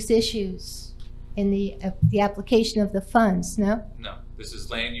land use issues in the application of the funds, no? No, this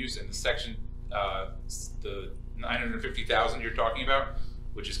is land use, and the section, the 950,000 you're talking about,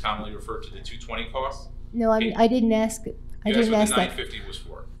 which is commonly referred to the 220 cost. No, I didn't ask. I didn't ask that. That's what the 950 was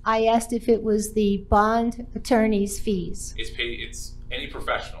for. I asked if it was the bond attorney's fees. It's paid. It's any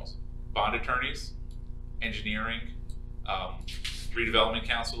professionals, bond attorneys, engineering, redevelopment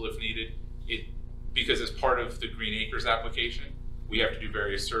council if needed. Because as part of the Green Acres application, we have to do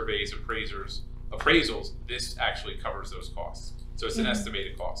various surveys, appraisals. This actually covers those costs. So it's an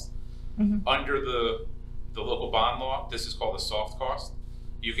estimated cost. Under the local bond law, this is called a soft cost.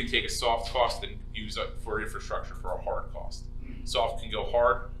 You can take a soft cost and use it for infrastructure for a hard cost. Soft can go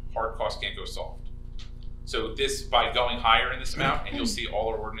hard cost can't go soft. So this, by going higher in this amount, and you'll see all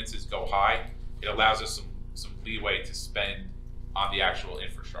our ordinances go high, it allows us some leeway to spend on the actual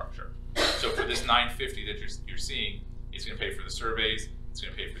infrastructure. So for this $950 that you're seeing, it's going to pay for the surveys, it's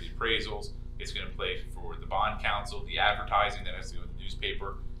going to pay for the appraisals, it's going to pay for the bond council, the advertising that has to go in the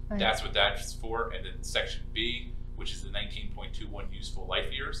newspaper. Right. That's what that's for. And then section B, which is the 19.21 useful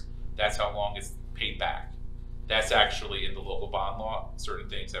life years, that's how long it's paid back. That's actually in the local bond law. Certain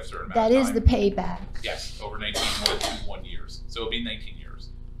things have certain amount of time. That is the payback. Yes, over 19.21 years. So it'll be 19 years.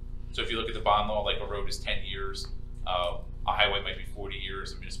 So if you look at the bond law, like a road is 10 years, a highway might be 40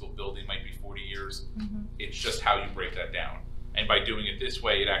 years, a municipal building might be 40 years. It's just how you break that down. And by doing it this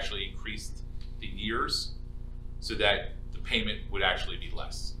way, it actually increased the years so that the payment would actually be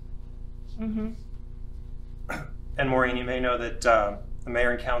less. And Maureen, you may know that the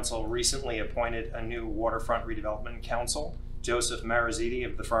Mayor and Council recently appointed a new waterfront redevelopment council, Joseph Mariziti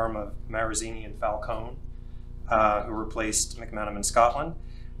of the firm of Marizini and Falcone, who replaced McManum in Scotland.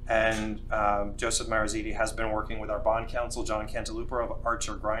 And Joseph Mariziti has been working with our bond counsel, John Cantaluper of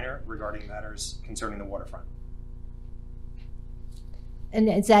Archer Griner, regarding matters concerning the waterfront. And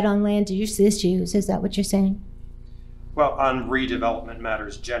is that on land use issues? Is that what you're saying? Well, on redevelopment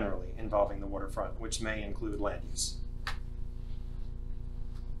matters generally involving the waterfront, which may include land use.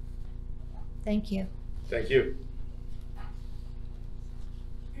 Thank you. Thank you.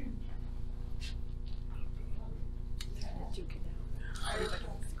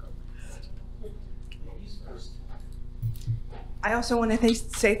 I also want to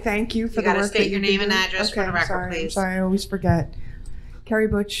say thank you for You the work gotta that state your you've been name and doing. address for Okay, the record, sorry, please. I'm sorry, I always forget. Carrie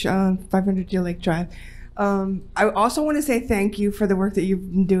Butch, 500 Deer Lake Drive. I also want to say thank you for the work that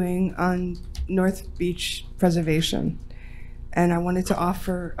you've been doing on North Beach preservation. And I wanted to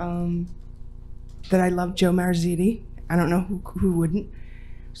offer that I love Joe Mariziti. I don't know who wouldn't.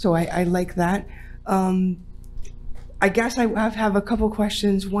 So I like that. I guess I have a couple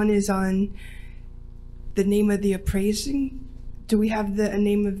questions. One is on the name of the appraising. Do we have the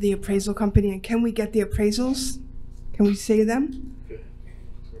name of the appraisal company, and can we get the appraisals? Can we say them?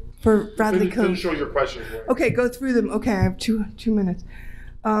 For Bradley Cove. Finish all your questions. Okay, go through them. Okay, I have two minutes.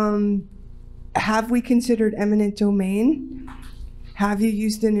 Have we considered eminent domain? Have you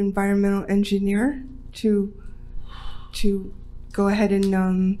used an environmental engineer to go ahead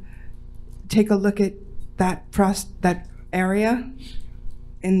and take a look at that area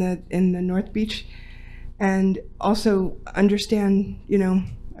in the North Beach? And also understand,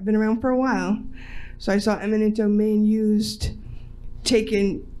 I've been around for a while, so I saw eminent domain used,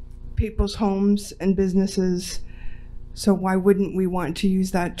 taking people's homes and businesses. So why wouldn't we want to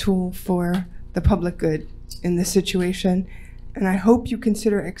use that tool for the public good in this situation? And I hope you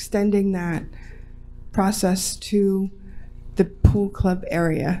consider extending that process to the pool club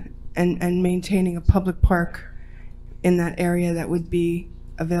area and maintaining a public park in that area that would be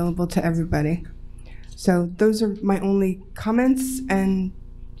available to everybody. So those are my only comments, and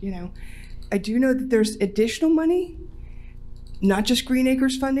I do know that there's additional money, not just Green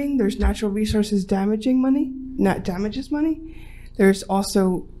Acres funding. There's natural resources damages money. There's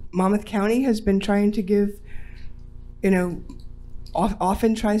also Monmouth County has been trying to give,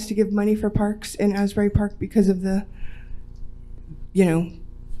 often tries to give money for parks in Asbury Park because of the,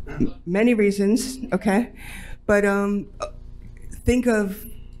 many reasons. Okay, but think of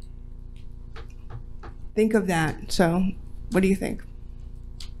that. So what do you think?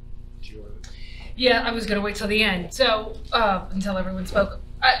 Yeah, I was going to wait till the end. So until everyone spoke,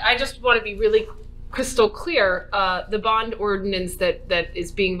 I just want to be really crystal clear. The bond ordinance that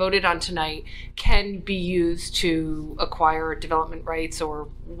is being voted on tonight can be used to acquire development rights or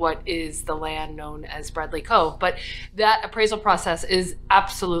what is the land known as Bradley Cove. But that appraisal process is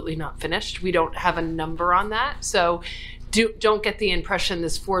absolutely not finished. We don't have a number on that. So don't get the impression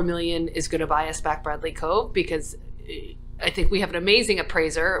this $4 million is going to buy us back Bradley Cove, because I think we have an amazing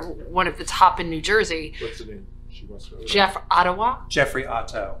appraiser, one of the top in New Jersey. What's the name? Jeffrey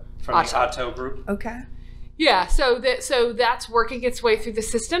Otto from the Otto Group. Okay. Yeah, so that's working its way through the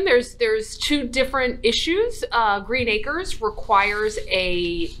system. There's two different issues. Green Acres requires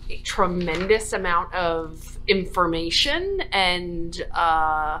a tremendous amount of information and,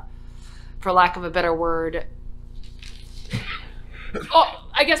 for lack of a better word, Oh,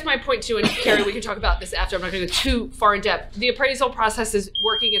 I guess my point too, and Carrie, we can talk about this after. I'm not going to go too far in depth. The appraisal process is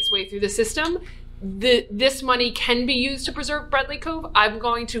working its way through the system. This money can be used to preserve Bradley Cove. I'm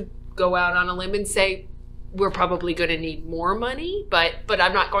going to go out on a limb and say we're probably going to need more money, but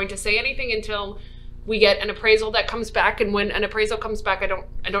I'm not going to say anything until we get an appraisal that comes back. And when an appraisal comes back,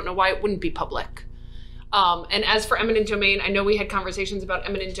 I don't know why it wouldn't be public. And as for eminent domain, I know we had conversations about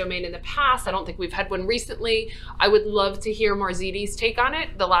eminent domain in the past. I don't think we've had one recently. I would love to hear Marziti's take on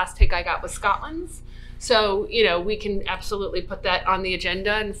it. The last take I got was Scotland's. So, we can absolutely put that on the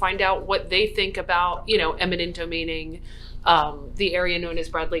agenda and find out what they think about, eminent domaining the area known as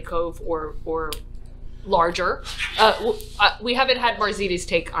Bradley Cove or larger. We haven't had Marziti's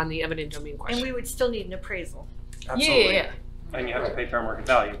take on the eminent domain question. And we would still need an appraisal. Absolutely. Yeah. And you have to pay fair market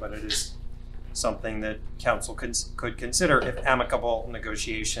value, but it is something that council could consider if amicable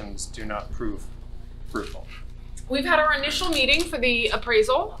negotiations do not prove fruitful. We've had our initial meeting for the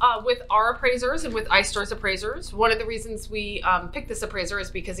appraisal with our appraisers and with iStar's appraisers. One of the reasons we picked this appraiser is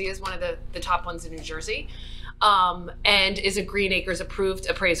because he is one of the top ones in New Jersey and is a Green Acres approved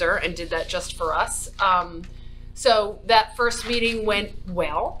appraiser and did that just for us. So that first meeting went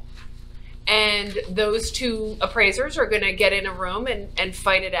well. And those two appraisers are going to get in a room and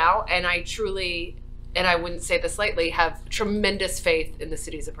fight it out. And I truly, and I wouldn't say this lightly, have tremendous faith in the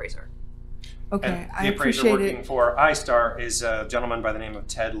city's appraiser. Okay, And I the appraiser appreciate working it. for iStar is a gentleman by the name of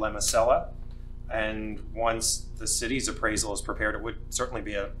Ted Lemasella. And once the city's appraisal is prepared, it would certainly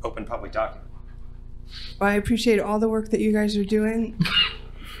be an open public document. Well, I appreciate all the work that you guys are doing.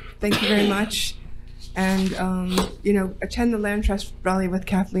 Thank you very much. And, attend the Land Trust rally with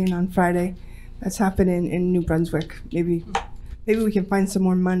Kathleen on Friday. That's happening in New Brunswick. Maybe we can find some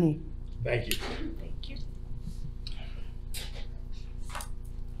more money. Thank you. Thank you.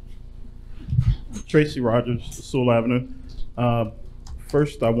 Tracy Rogers, Sewell Avenue.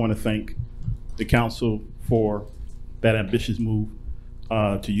 First, I want to thank the council for that ambitious move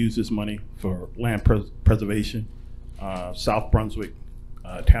to use this money for land preservation. South Brunswick,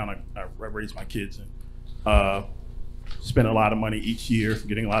 town I raised my kids in. Spend a lot of money each year,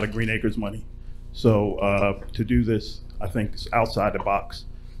 getting a lot of Green Acres money. So to do this, I think it's outside the box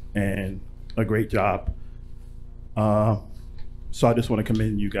and a great job. So I just want to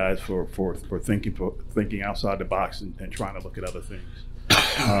commend you guys for thinking outside the box and trying to look at other things.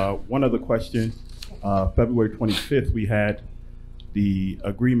 One other question, February 25th, we had the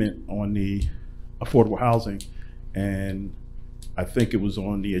agreement on the affordable housing, and I think it was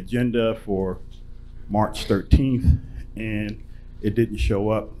on the agenda for March 13th, and it didn't show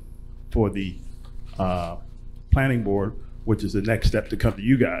up for the planning board, which is the next step to come to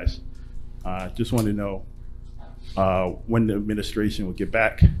you guys. Just want to know when the administration will get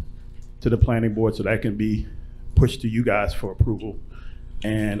back to the planning board so that can be pushed to you guys for approval.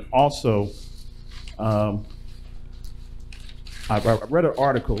 And also, I read an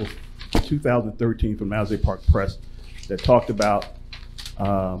article in 2013 from Asbury Park Press that talked about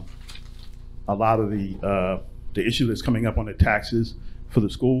a lot of the issue that's coming up on the taxes for the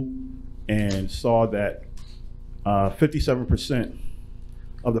school, and saw that 57%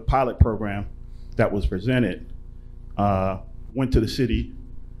 of the pilot program that was presented went to the city,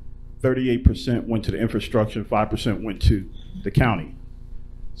 38% went to the infrastructure, 5% went to the county.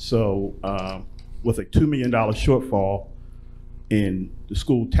 So with a $2 million shortfall in the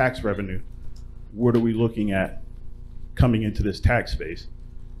school tax revenue, what are we looking at coming into this tax base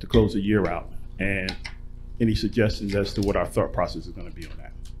to close the year out? And any suggestions as to what our thought process is going to be on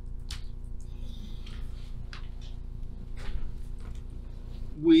that?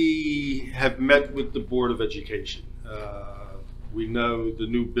 We have met with the Board of Education. We know the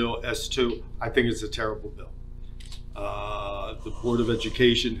new bill S2, I think it's a terrible bill. The Board of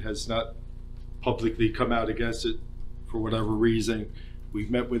Education has not publicly come out against it for whatever reason.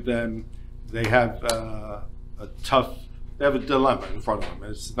 We've met with them. They have they have a dilemma in front of them.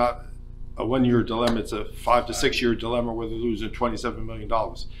 It's not a one-year dilemma, it's a 5 to 6 year dilemma where they're losing $27 million.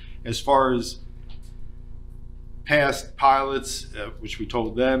 As far as past pilots, which we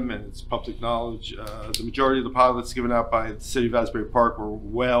told them, and it's public knowledge, the majority of the pilots given out by the city of Asbury Park were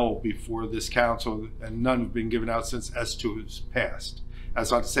well before this council, and none have been given out since S2 has passed.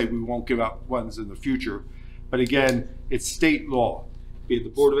 That's not to say we won't give out ones in the future, but again, it's state law. Be it the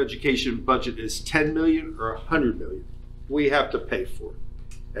Board of Education budget is 10 million or 100 million, we have to pay for it.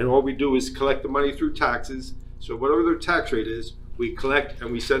 And all we do is collect the money through taxes. So whatever their tax rate is, we collect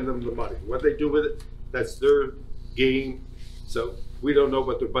and we send them the money. What they do with it, that's their game. So we don't know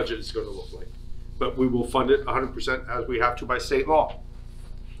what their budget is going to look like. But we will fund it 100% as we have to by state law.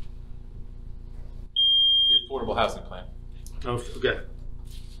 The affordable housing plan. No, okay.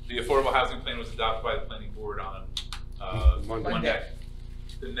 The affordable housing plan was adopted by the planning board on Monday.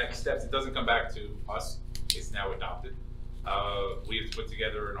 The next steps, it doesn't come back to us, it's now adopted. We have put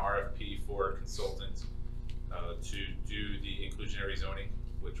together an RFP for a consultant to do the inclusionary zoning,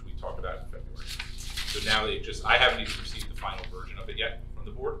 which we talked about in February. So now I haven't even received the final version of it yet from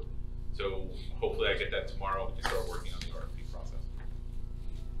the board. So hopefully I get that tomorrow, we can start working on the RFP process.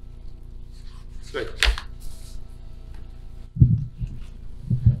 Good.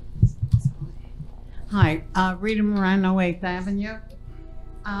 Hi, Rita Morano, 8th Avenue.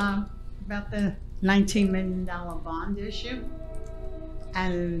 About the $19 million bond issue,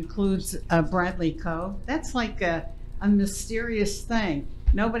 and it includes Bradley Cove. That's like a mysterious thing.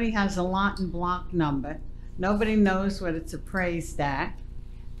 Nobody has a lot and block number. Nobody knows what it's appraised at.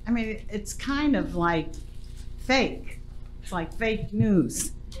 I mean, it's kind of like fake. It's like fake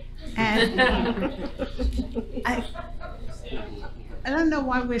news. And I don't know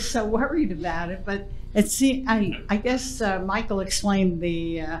why we're so worried about it, but I guess Michael explained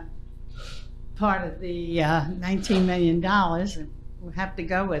the part of the $19 million, and we'll have to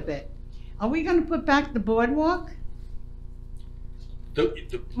go with it. Are we going to put back the boardwalk?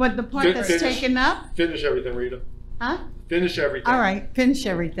 The part that's taken up? Finish everything, Rita. Huh? Finish everything. All right, finish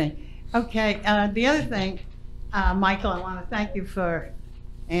everything. Okay, the other thing, Michael, I want to thank you for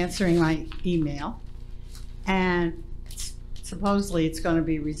answering my email. And supposedly it's going to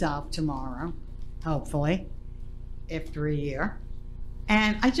be resolved tomorrow, hopefully, after a year.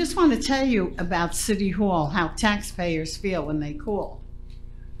 And I just want to tell you about City Hall, how taxpayers feel when they call.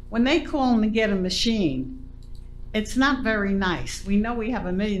 When they call and get a machine, it's not very nice. We know we have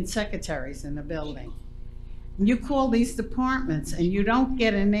 1 million secretaries in the building. You call these departments and you don't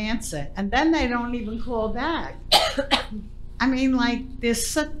get an answer, and then they don't even call back. I mean, like,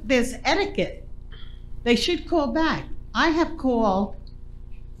 there's etiquette. They should call back. I have called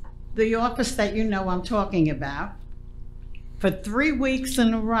the office that you know I'm talking about for 3 weeks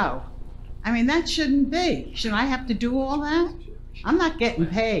in a row. I mean, that shouldn't be. Should I have to do all that? I'm not getting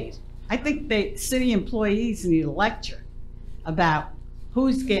paid. I think the city employees need a lecture about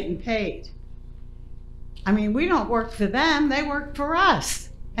who's getting paid. I mean, we don't work for them, they work for us,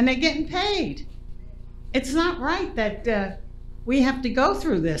 and they're getting paid. It's not right that we have to go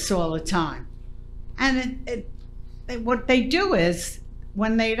through this all the time. And what they do is,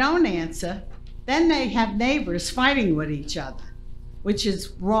 when they don't answer, then they have neighbors fighting with each other, which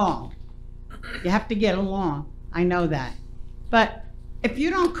is wrong. You have to get along, I know that. But if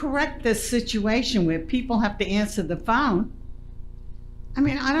you don't correct this situation where people have to answer the phone, I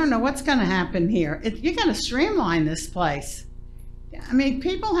mean, I don't know what's going to happen here. You're going to streamline this place. I mean,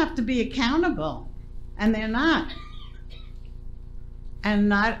 people have to be accountable, and they're not.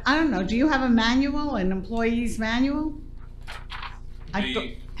 And I don't know, do you have a manual, an employee's manual?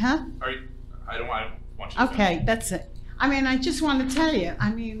 Huh? I don't want you to. Okay, that's it. I mean, I just want to tell you, I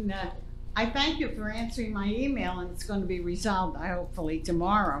mean, I thank you for answering my email, and it's going to be resolved hopefully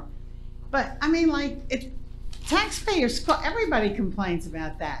tomorrow. But I mean, like, taxpayers, everybody complains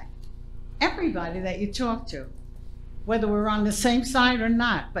about that. Everybody that you talk to, whether we're on the same side or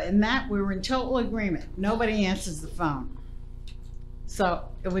not. But in that, we're in total agreement. Nobody answers the phone. So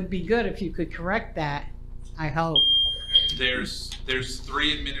it would be good if you could correct that, I hope. There's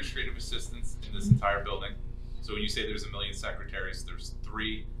 3 administrative assistants in this entire building. So when you say there's 1 million secretaries, there's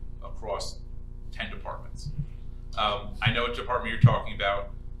 3 across 10 departments. I know what department you're talking about.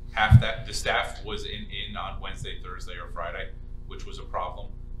 Half that the staff was in on Wednesday, Thursday, or Friday, which was a problem.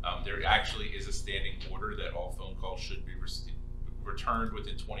 There actually is a standing order that all phone calls should be returned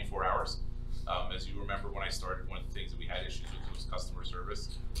within 24 hours. As you remember, when I started, one of the things that we had issues with was customer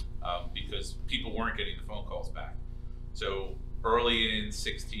service, because people weren't getting the phone calls back. So early in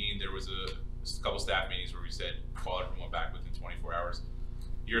 16, there was a couple staff meetings where we said, call everyone back within 24 hours.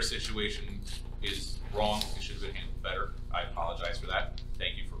 Your situation is wrong. It should have been handled better. I apologize for that.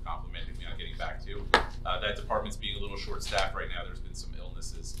 Thank you for complimenting me on getting back to you. That department's being a little short-staffed right now. There's been some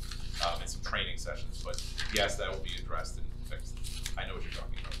illnesses and some training sessions, but yes, that will be addressed and fixed. I know what you're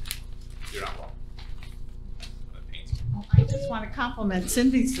talking about. You're not wrong. Well, I just want to compliment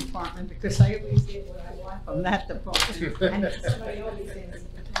Cindy's department, because I always get what I want from that department. And somebody always answers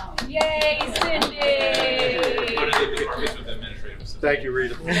the phone. Yay, Cindy! One of the departments with administrative assistants. Thank you,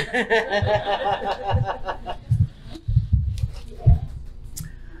 Rita.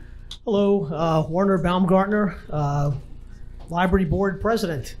 Hello, Warner Baumgartner, Library Board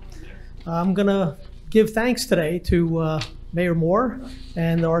President. I'm going to give thanks today to Mayor Moore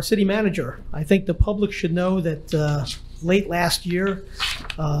and our city manager. I think the public should know that late last year,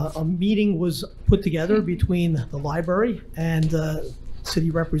 a meeting was put together between the library and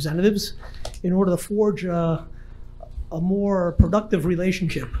city representatives in order to forge a more productive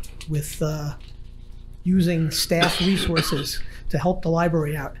relationship with using staff resources to help the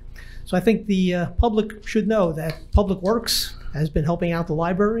library out. So I think the public should know that Public Works has been helping out the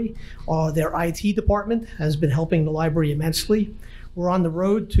library. Their IT department has been helping the library immensely. We're on the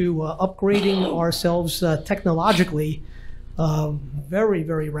road to upgrading ourselves technologically very,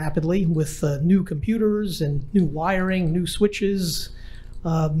 very rapidly with new computers and new wiring, new switches,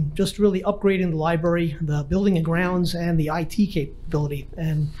 just really upgrading the library, the building and grounds, and the IT capability.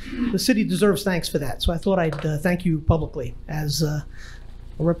 And the city deserves thanks for that. So I thought I'd thank you publicly as a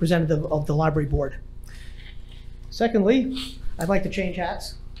representative of the library board. Secondly, I'd like to change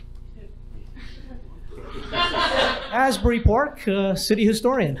hats. Asbury Park, city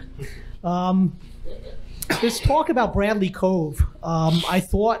historian. This talk about Bradley Cove, I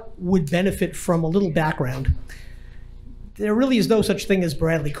thought would benefit from a little background. There really is no such thing as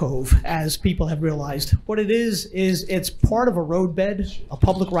Bradley Cove, as people have realized. What it is it's part of a roadbed, a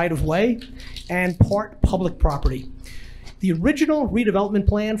public right-of-way, and part public property. The original redevelopment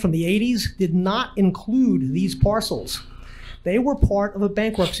plan from the 80s did not include these parcels. They were part of a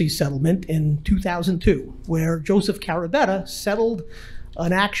bankruptcy settlement in 2002, where Joseph Carabetta settled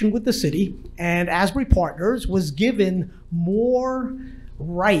an action with the city, and Asbury Partners was given more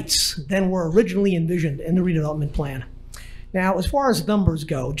rights than were originally envisioned in the redevelopment plan. Now, as far as numbers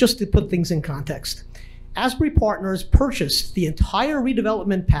go, just to put things in context, Asbury Partners purchased the entire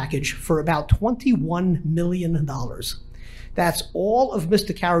redevelopment package for about $21 million. That's all of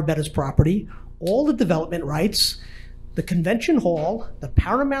Mr. Carabetta's property, all the development rights, the convention hall, the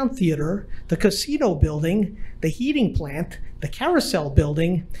Paramount Theater, the casino building, the heating plant, the carousel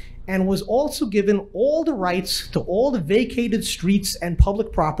building, and was also given all the rights to all the vacated streets and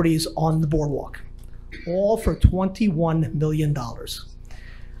public properties on the boardwalk, all for $21 million.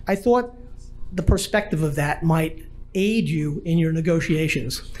 I thought the perspective of that might aid you in your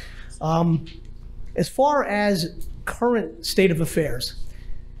negotiations. As far as current state of affairs,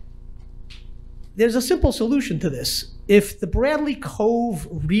 there's a simple solution to this. If the Bradley Cove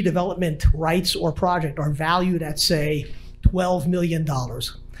redevelopment rights or project are valued at, say, $12 million,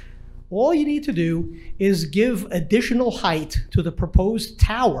 all you need to do is give additional height to the proposed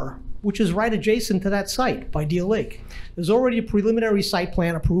tower, which is right adjacent to that site by Deal Lake. There's already a preliminary site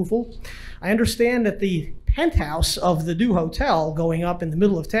plan approval. I understand that the penthouse of the new hotel going up in the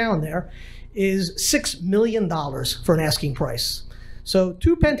middle of town there is $6 million for an asking price. So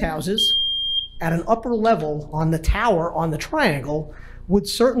 2 penthouses at an upper level on the tower on the triangle would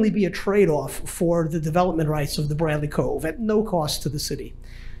certainly be a trade-off for the development rights of the Bradley Cove at no cost to the city.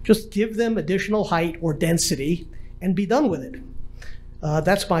 Just give them additional height or density and be done with it.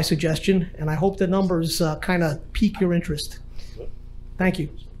 That's my suggestion, and I hope the numbers kind of pique your interest. Thank you.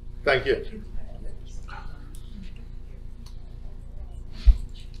 Thank you.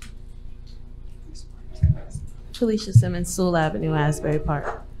 Felicia Simmons, Sewell Avenue, Asbury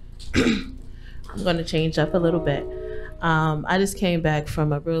Park. I'm going to change up a little bit. I just came back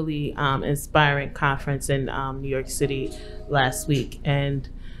from a really inspiring conference in New York City last week, and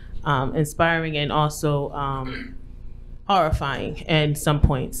inspiring and also horrifying at some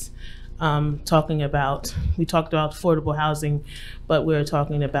points. We talked about affordable housing, but we're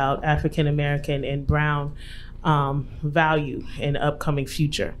talking about African American and Brown value in the upcoming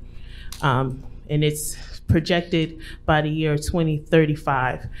future. And it's projected by the year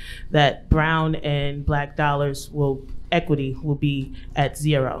 2035 that Brown and Black dollars equity will be at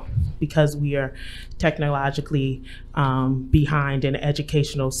 0 because we are technologically behind in the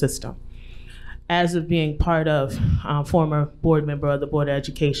educational system. As of being part of, former board member of the Board of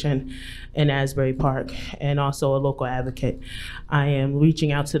Education in Asbury Park and also a local advocate, I am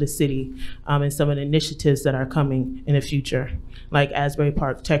reaching out to the city and some of the initiatives that are coming in the future, like Asbury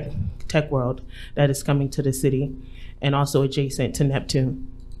Park Tech World that is coming to the city and also adjacent to Neptune.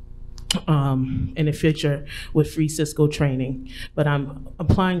 In the future with free Cisco training. But I'm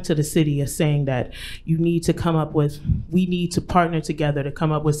applying to the city as saying that we need to partner together to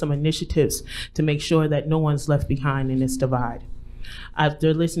come up with some initiatives to make sure that no one's left behind in this divide.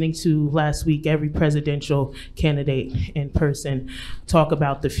 After listening to last week every presidential candidate in person talk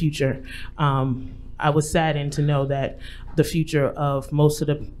about the future, I was saddened to know that the future of most of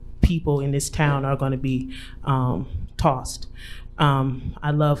the people in this town are going to be tossed.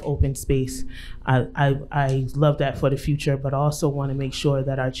 I love open space. I love that for the future, but also want to make sure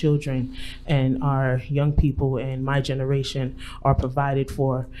that our children and our young people and my generation are provided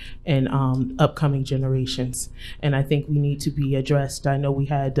for in upcoming generations. And I think we need to be addressed. I know we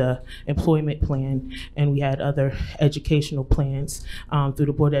had the employment plan and we had other educational plans through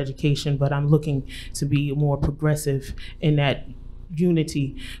the Board of Education, but I'm looking to be more progressive in that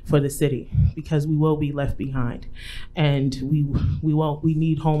unity for the city, because we will be left behind. And we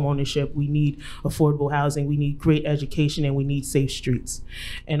need home ownership, we need affordable housing, we need great education, and we need safe streets.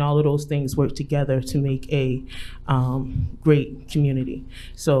 And all of those things work together to make a great community.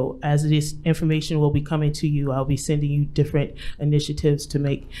 So as this information will be coming to you, I'll be sending you different initiatives to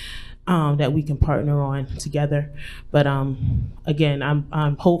make that we can partner on together. But again,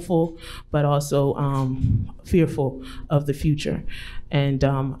 I'm hopeful, but also fearful of the future. And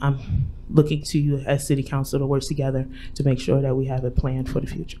I'm looking to you as City Council to work together to make sure that we have a plan for the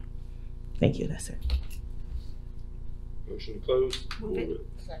future. Thank you, that's it. Motion to close. Move it.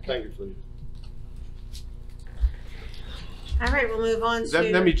 Thank you, Felicia. All right, we'll move on to.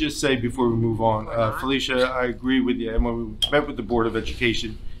 Let me just say before we move on, Felicia, I agree with you. And when we met with the Board of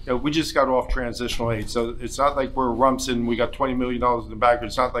Education, we just got off transitional aid, so it's not like we're Rumson. We got $20 million in the bank.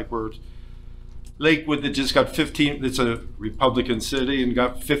 It's not like we're Lakewood that just got 15. It's a Republican city and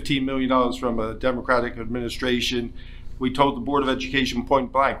got $15 million from a Democratic administration. We told the Board of Education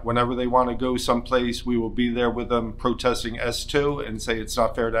point blank, whenever they want to go someplace, we will be there with them protesting S2 and say it's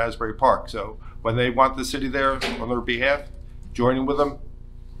not fair to Asbury Park. So when they want the city there on their behalf, joining with them,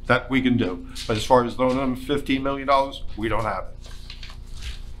 that we can do. But as far as loaning them $15 million, we don't have it.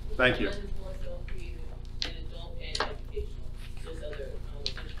 Thank you.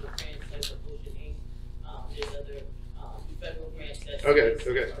 Okay.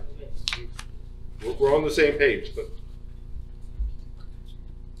 We're on the same page, but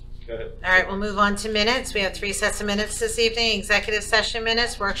go ahead. All right, we'll move on to minutes. We have 3 sets of minutes this evening: executive session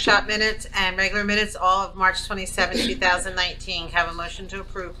minutes, workshop minutes, and regular minutes, all of March 27, 2019. Can I have a motion to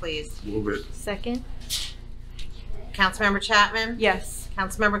approve, please? Move it. Second? Councilmember Chapman? Yes.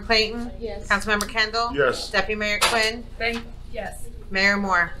 Councilmember Clayton? Yes. Councilmember Kendall? Yes. Deputy Mayor Quinn? Yes. Mayor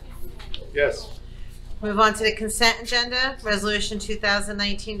Moore? Yes. Move on to the consent agenda. Resolution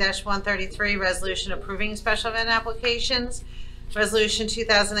 2019-133, resolution approving special event applications. Resolution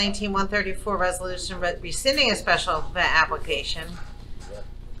 2019-134, resolution rescinding a special event application.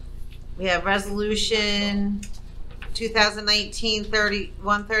 We have resolution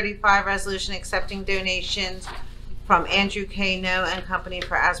 2019-135, resolution accepting donations from Andrew K. No and Company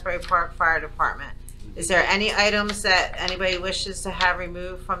for Asbury Park Fire Department. Is there any items that anybody wishes to have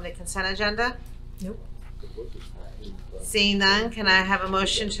removed from the consent agenda? Nope. Seeing none, can I have a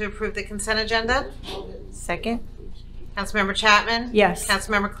motion to approve the consent agenda? Second? Councilmember Chapman? Yes.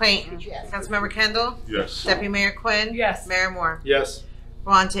 Councilmember Clayton? Yes. Councilmember Kendall? Yes. Deputy Mayor Quinn? Yes. Mayor Moore? Yes.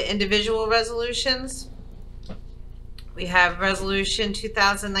 We're on to individual resolutions. We have resolution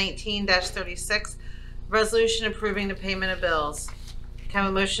 2019-36, resolution approving the payment of bills. Can I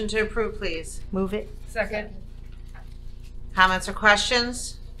have a motion to approve, please? Move it. Second. Comments or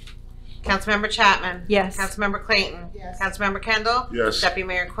questions? Councilmember Chapman? Yes. Councilmember Clayton? Yes. Councilmember Kendall? Yes. Deputy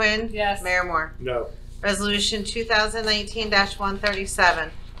Mayor Quinn? Yes. Mayor Moore? No. Resolution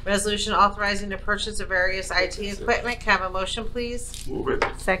 2019-137, resolution authorizing the purchase of various IT equipment. Can I have a motion, please? Move it.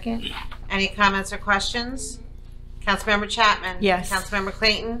 Second? Any comments or questions? Councilmember Chapman? Yes. Councilmember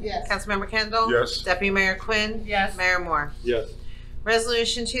Clayton? Yes. Councilmember Kendall? Yes. Deputy Mayor Quinn? Yes. Mayor Moore? Yes.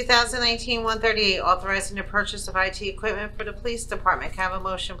 Resolution 2019-138, authorizing the purchase of IT equipment for the police department. Can I have a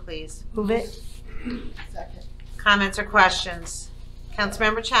motion, please? Move it. Second. Comments or questions?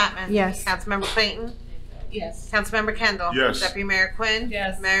 Councilmember Chapman? Yes. Councilmember Clayton? Yes. Councilmember Kendall? Yes. Deputy Mayor Quinn?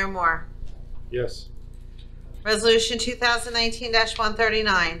 Yes. Mayor Moore? Yes. Resolution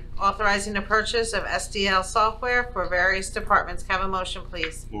 2019-139, authorizing the purchase of SDL software for various departments. Can I have a motion,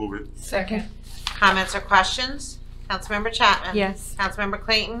 please? Move it. Second. Comments or questions? Councilmember Chapman? Yes. Councilmember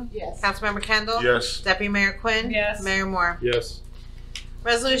Clayton? Yes. Councilmember Kendall? Yes. Deputy Mayor Quinn? Yes. Mayor Moore? Yes.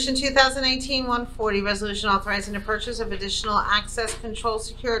 Resolution 2019-140, resolution authorizing the purchase of additional access control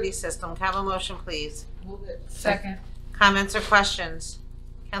security system. Can I have a motion, please? Move it. Second. Comments or questions?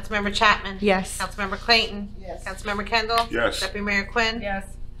 Councilmember Chapman? Yes. Councilmember Clayton? Yes. Councilmember Kendall? Yes. Deputy Mayor Quinn? Yes.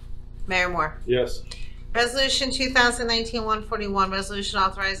 Mayor Moore? Yes. Resolution 2019-141, resolution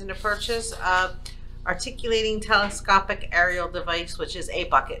authorizing the purchase of articulating telescopic aerial device, which is a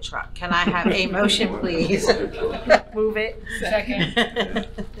bucket truck. Can I have a motion, please? Move it. Second.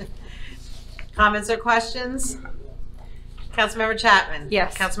 Comments or questions? Councilmember Chapman?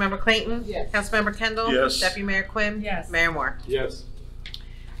 Yes. Councilmember Clayton? Yes. Councilmember Kendall? Yes. Deputy Mayor Quinn? Yes. Mayor Moore? Yes.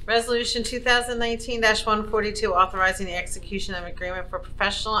 Resolution 2019-142, authorizing the execution of agreement for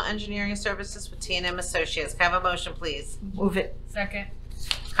professional engineering services with T&M Associates. Can I have a motion, please? Move it. Second.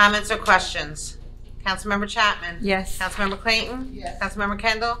 Comments or questions? Councilmember Chapman? Yes. Councilmember Clayton? Yes. Councilmember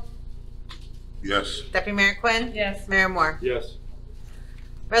Kendall? Yes. Deputy Mayor Quinn? Yes. Mayor Moore? Yes.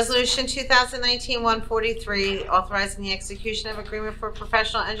 Resolution 2019-143, authorizing the execution of agreement for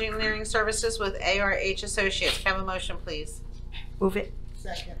professional engineering services with ARH Associates. Can I have a motion, please? Move it.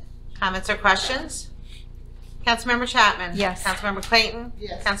 Second. Comments or questions? Councilmember Chapman? Yes. Councilmember Clayton?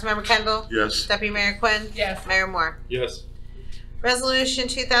 Yes. Councilmember Kendall? Yes. Deputy Mayor Quinn? Yes. Mayor Moore? Yes. Resolution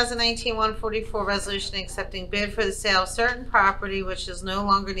 2019-144, resolution accepting bid for the sale of certain property which is no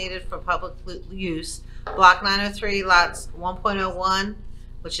longer needed for public use. Block 903, lots 1.01,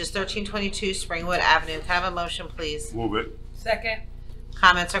 which is 1322 Springwood Avenue. Can I have a motion, please? Move it. Second.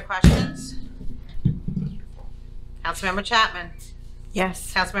 Comments or questions? Councilmember Chapman?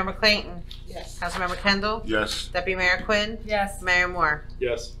 Yes. Councilmember Clayton? Yes. Councilmember Kendall? Yes. Deputy Mayor Quinn? Yes. Mayor Moore?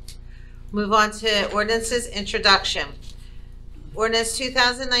 Yes. Move on to ordinances, introduction. Ordinance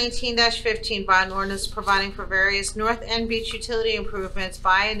 2019-15, bond ordinance providing for various North End Beach utility improvements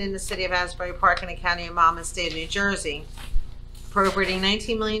by and in the city of Asbury Park and the county of Monmouth, state of New Jersey, appropriating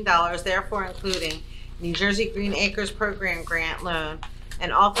 $19 million, therefore including New Jersey Green Acres Program grant loan,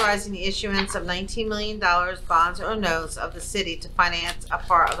 and authorizing the issuance of $19 million bonds or notes of the city to finance a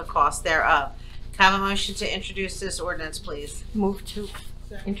part of the cost thereof. Can I have a motion to introduce this ordinance, please? Move to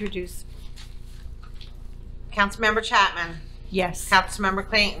introduce. Councilmember Chapman? Yes. Councilmember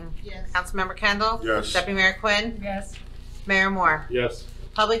Clayton? Yes. Councilmember Kendall? Yes. Deputy Mayor Quinn? Yes. Mayor Moore? Yes.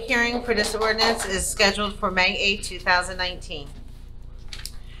 Public hearing for this ordinance is scheduled for May 8, 2019.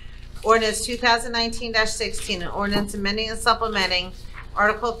 Ordinance 2019-16, an ordinance amending and supplementing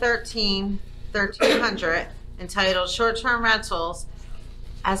Article 1300, entitled Short-Term Rentals,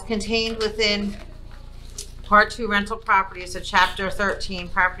 as contained within Part 2 Rental Properties of Chapter 13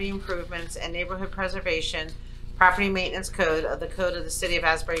 Property Improvements and Neighborhood Preservation Property Maintenance Code of the Code of the City of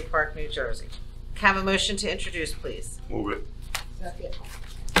Asbury Park, New Jersey. Can I have a motion to introduce, please? Move it. Second.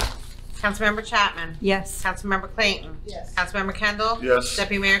 Councilmember Chapman? Yes. Councilmember Clayton? Yes. Councilmember Kendall? Yes.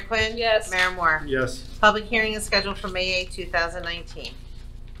 Deputy Mayor Quinn? Yes. Mayor Moore? Yes. Public hearing is scheduled for May 8, 2019.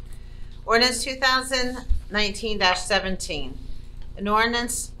 Ordinance 2019-17, an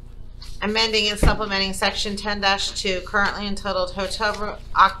ordinance amending and supplementing Section 10-2, currently entitled Hotel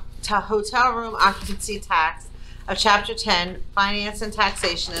Room Occupancy Tax of Chapter 10, Finance and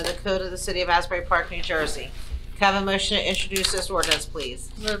Taxation of the Code of the City of Asbury Park, New Jersey. Can I have a motion to introduce this ordinance,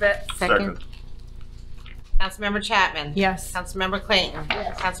 please? Move it. Second. Councilmember Chapman? Yes. Councilmember Clayton?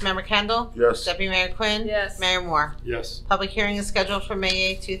 Yes. Councilmember Kendall? Yes. Deputy Mayor Quinn? Yes. Mayor Moore? Yes. Public hearing is scheduled for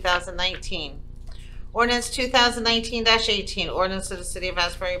May 8, 2019. Ordinance 2019-18, ordinance of the City of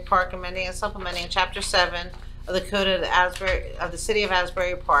Asbury Park amending and supplementing Chapter 7 of the Code of the City of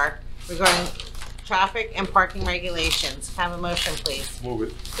Asbury Park regarding traffic and parking regulations. Can I have a motion, please? Move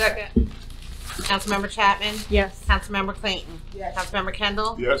it. Second. Councilmember Chapman? Yes. Councilmember Clayton? Yes. Councilmember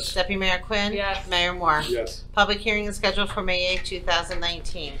Kendall? Yes. Deputy Mayor Quinn? Yes. Mayor Moore? Yes. Public hearing is scheduled for May 8,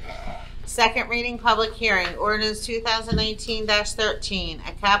 2019. Second reading, public hearing, ordinance 2019-13,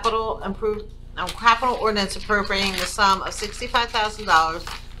 a capital ordinance appropriating the sum of $65,000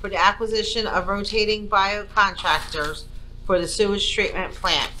 for the acquisition of rotating biocontractors for the sewage treatment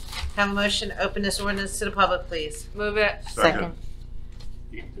plant. Have a motion to open this ordinance to the public, please. Move it. Second.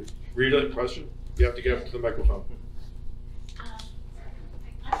 Rita, question? You have to get up to the microphone. I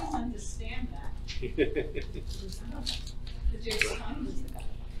didn't understand that.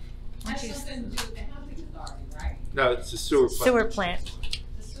 That's something to do with the housing authority, right? No, it's a sewer plant. Sewer plant.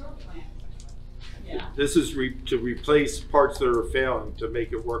 The sewer plant. Yeah. This is to replace parts that are failing to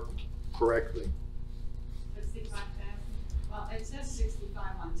make it work correctly. 65,000. Well, it says 65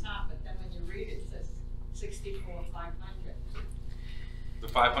 on top, but then when you read it, it says 64,500. The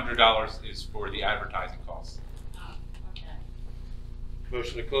 $500 is for the advertising costs. Oh, okay.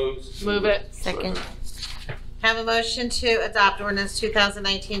 Motion to close? Move it. Second. Have a motion to adopt ordinance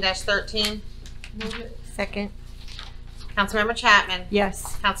 2019-13. Move it. Second. Councilmember Chapman?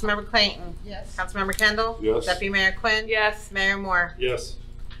 Yes. Councilmember Clayton? Yes. Councilmember Kendall? Yes. Deputy Mayor Quinn? Yes. Mayor Moore? Yes.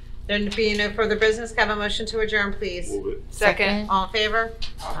 There being no further business, can I have a motion to adjourn, please? Move it. Second. All in favor?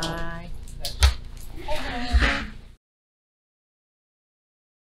 Aye.